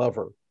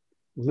Lover.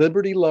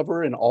 Liberty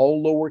Lover in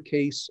all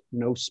lowercase,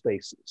 no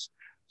spaces.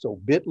 So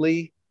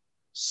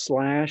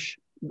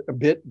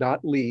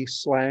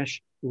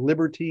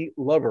bit.ly/Liberty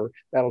Lover.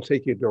 That'll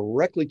take you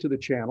directly to the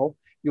channel.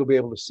 You'll be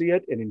able to see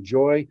it and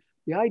enjoy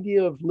the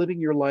idea of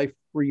living your life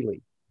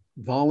freely,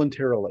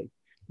 voluntarily.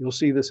 You'll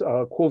see this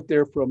quote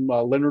there from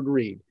Leonard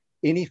Reed,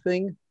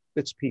 anything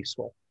that's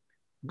peaceful.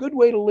 Good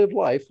way to live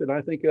life. And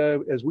I think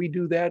as we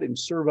do that and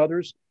serve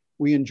others,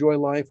 we enjoy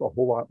life a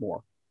whole lot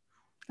more.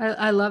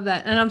 I love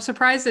that. And I'm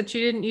surprised that you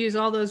didn't use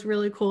all those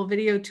really cool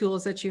video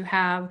tools that you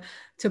have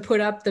to put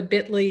up the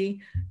bit.ly.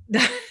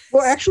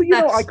 Well, actually,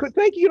 I could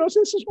thank you.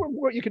 So this is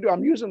what you can do.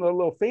 I'm using a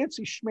little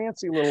fancy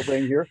schmancy little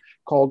thing here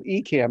called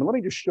Ecamm. And let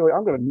me just show you.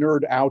 I'm going to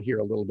nerd out here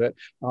a little bit.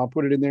 I'll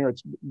put it in there.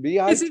 It's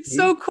Because it's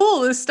so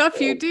cool, the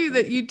stuff you do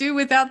that you do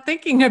without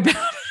thinking about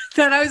it,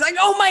 that I was like,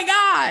 oh my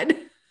God.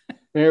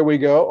 There we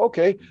go.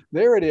 Okay,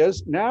 there it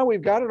is. Now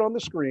we've got it on the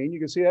screen. You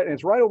can see that, and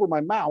it's right over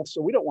my mouth,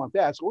 so we don't want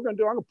that. So I'm going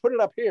to put it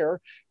up here,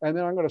 and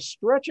then I'm going to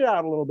stretch it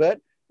out a little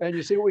bit, and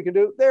you see what we can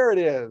do? There it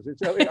is.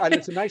 It's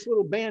a nice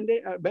little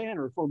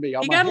banner for me.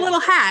 You got a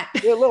little hat.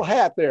 Yeah, a little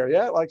hat there,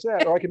 yeah, like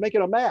that. Or I can make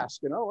it a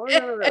mask, I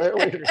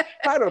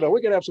don't know. We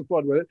can have some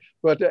fun with it.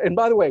 But, and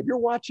by the way, if you're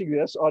watching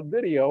this on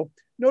video,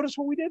 notice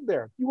what we did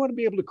there. You want to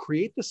be able to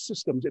create the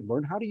systems and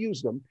learn how to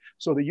use them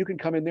so that you can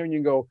come in there and you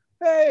can go,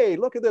 hey,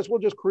 look at this. We'll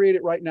just create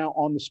it right now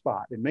on the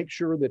spot and make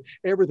sure that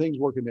everything's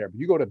working there. But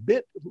you go to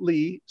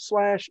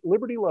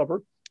bit.ly/Liberty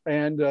Lover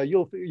and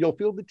you'll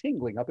feel the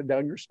tingling up and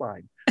down your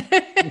spine.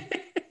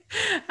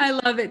 I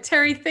love it.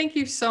 Terry, thank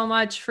you so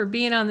much for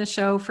being on the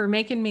show, for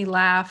making me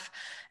laugh.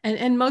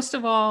 And most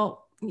of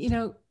all,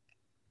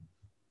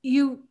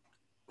 you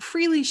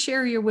freely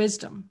share your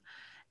wisdom.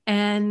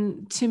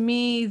 And to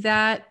me,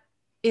 that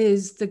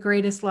is the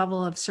greatest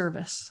level of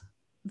service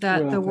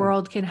that the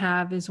world can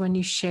have, is when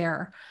you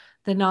share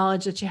the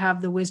knowledge that you have,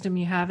 the wisdom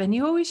you have, and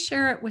you always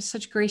share it with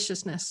such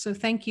graciousness. So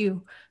thank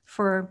you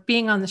for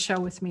being on the show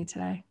with me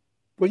today.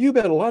 Well, you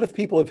bet. A lot of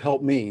people have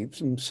helped me,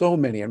 so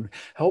many, and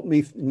helped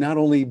me not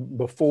only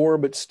before,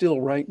 but still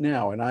right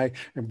now. And I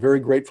am very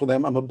grateful to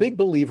them. I'm a big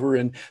believer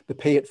in the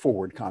pay it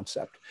forward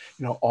concept.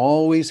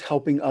 Always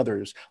helping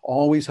others,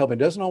 always helping.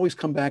 It doesn't always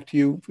come back to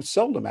you,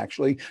 seldom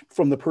actually,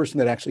 from the person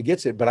that actually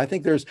gets it. But I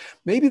think there's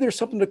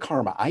something to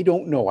karma. I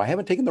don't know. I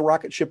haven't taken the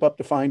rocket ship up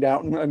to find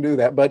out and do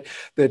that. But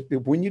that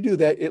when you do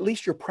that, at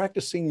least you're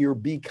practicing your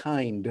be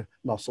kind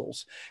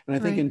muscles. And I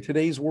think in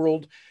today's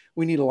world,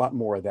 we need a lot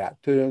more of that.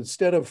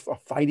 Instead of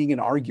fighting and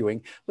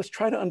arguing, let's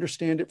try to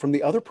understand it from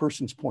the other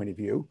person's point of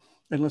view,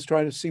 and let's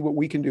try to see what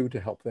we can do to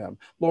help them.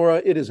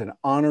 Laura, it is an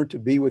honor to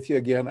be with you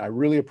again. I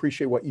really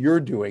appreciate what you're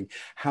doing,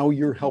 how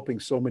you're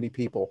helping so many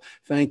people.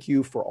 Thank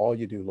you for all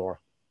you do, Laura.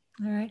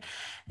 All right.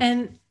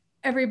 And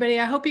everybody,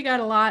 I hope you got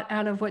a lot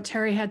out of what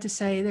Terry had to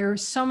say. There are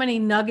so many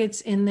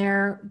nuggets in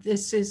there.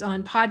 This is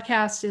on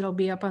podcast. It'll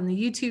be up on the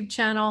YouTube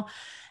channel.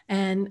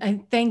 And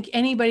I thank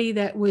anybody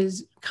that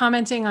was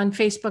commenting on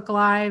Facebook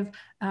Live.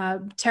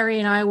 Terry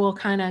and I will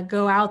kind of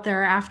go out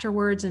there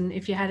afterwards. And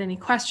if you had any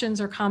questions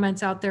or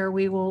comments out there,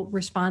 we will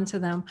respond to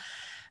them.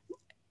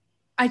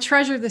 I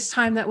treasure this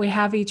time that we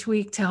have each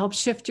week to help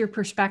shift your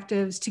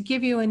perspectives, to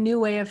give you a new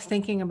way of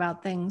thinking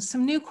about things,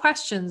 some new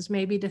questions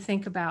maybe to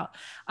think about.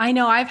 I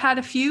know I've had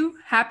a few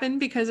happen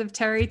because of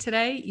Terry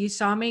today. You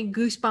saw me,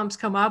 goosebumps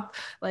come up,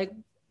 like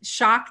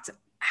shocked.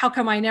 How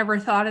come I never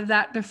thought of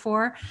that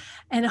before?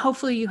 And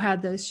hopefully you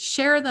had those.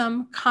 Share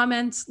them,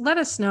 comments, let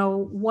us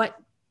know what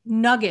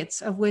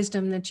nuggets of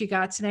wisdom that you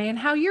got today and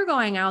how you're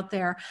going out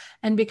there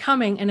and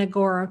becoming an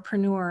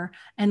agorapreneur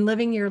and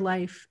living your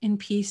life in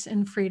peace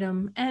and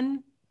freedom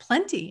and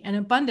plenty and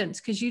abundance,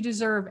 because you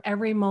deserve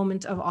every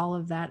moment of all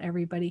of that,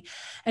 everybody.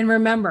 And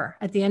remember,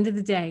 at the end of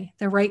the day,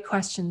 the right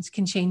questions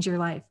can change your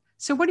life.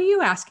 So what are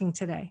you asking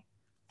today?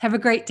 Have a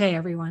great day,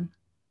 everyone.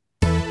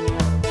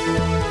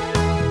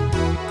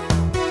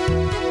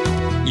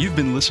 You've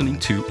been listening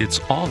to It's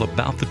All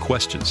About the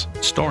Questions,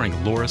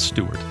 starring Laura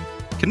Stewart.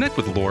 Connect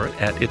with Laura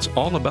at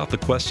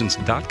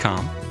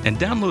it'sallaboutthequestions.com and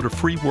download a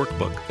free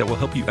workbook that will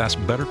help you ask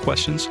better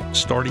questions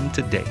starting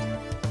today.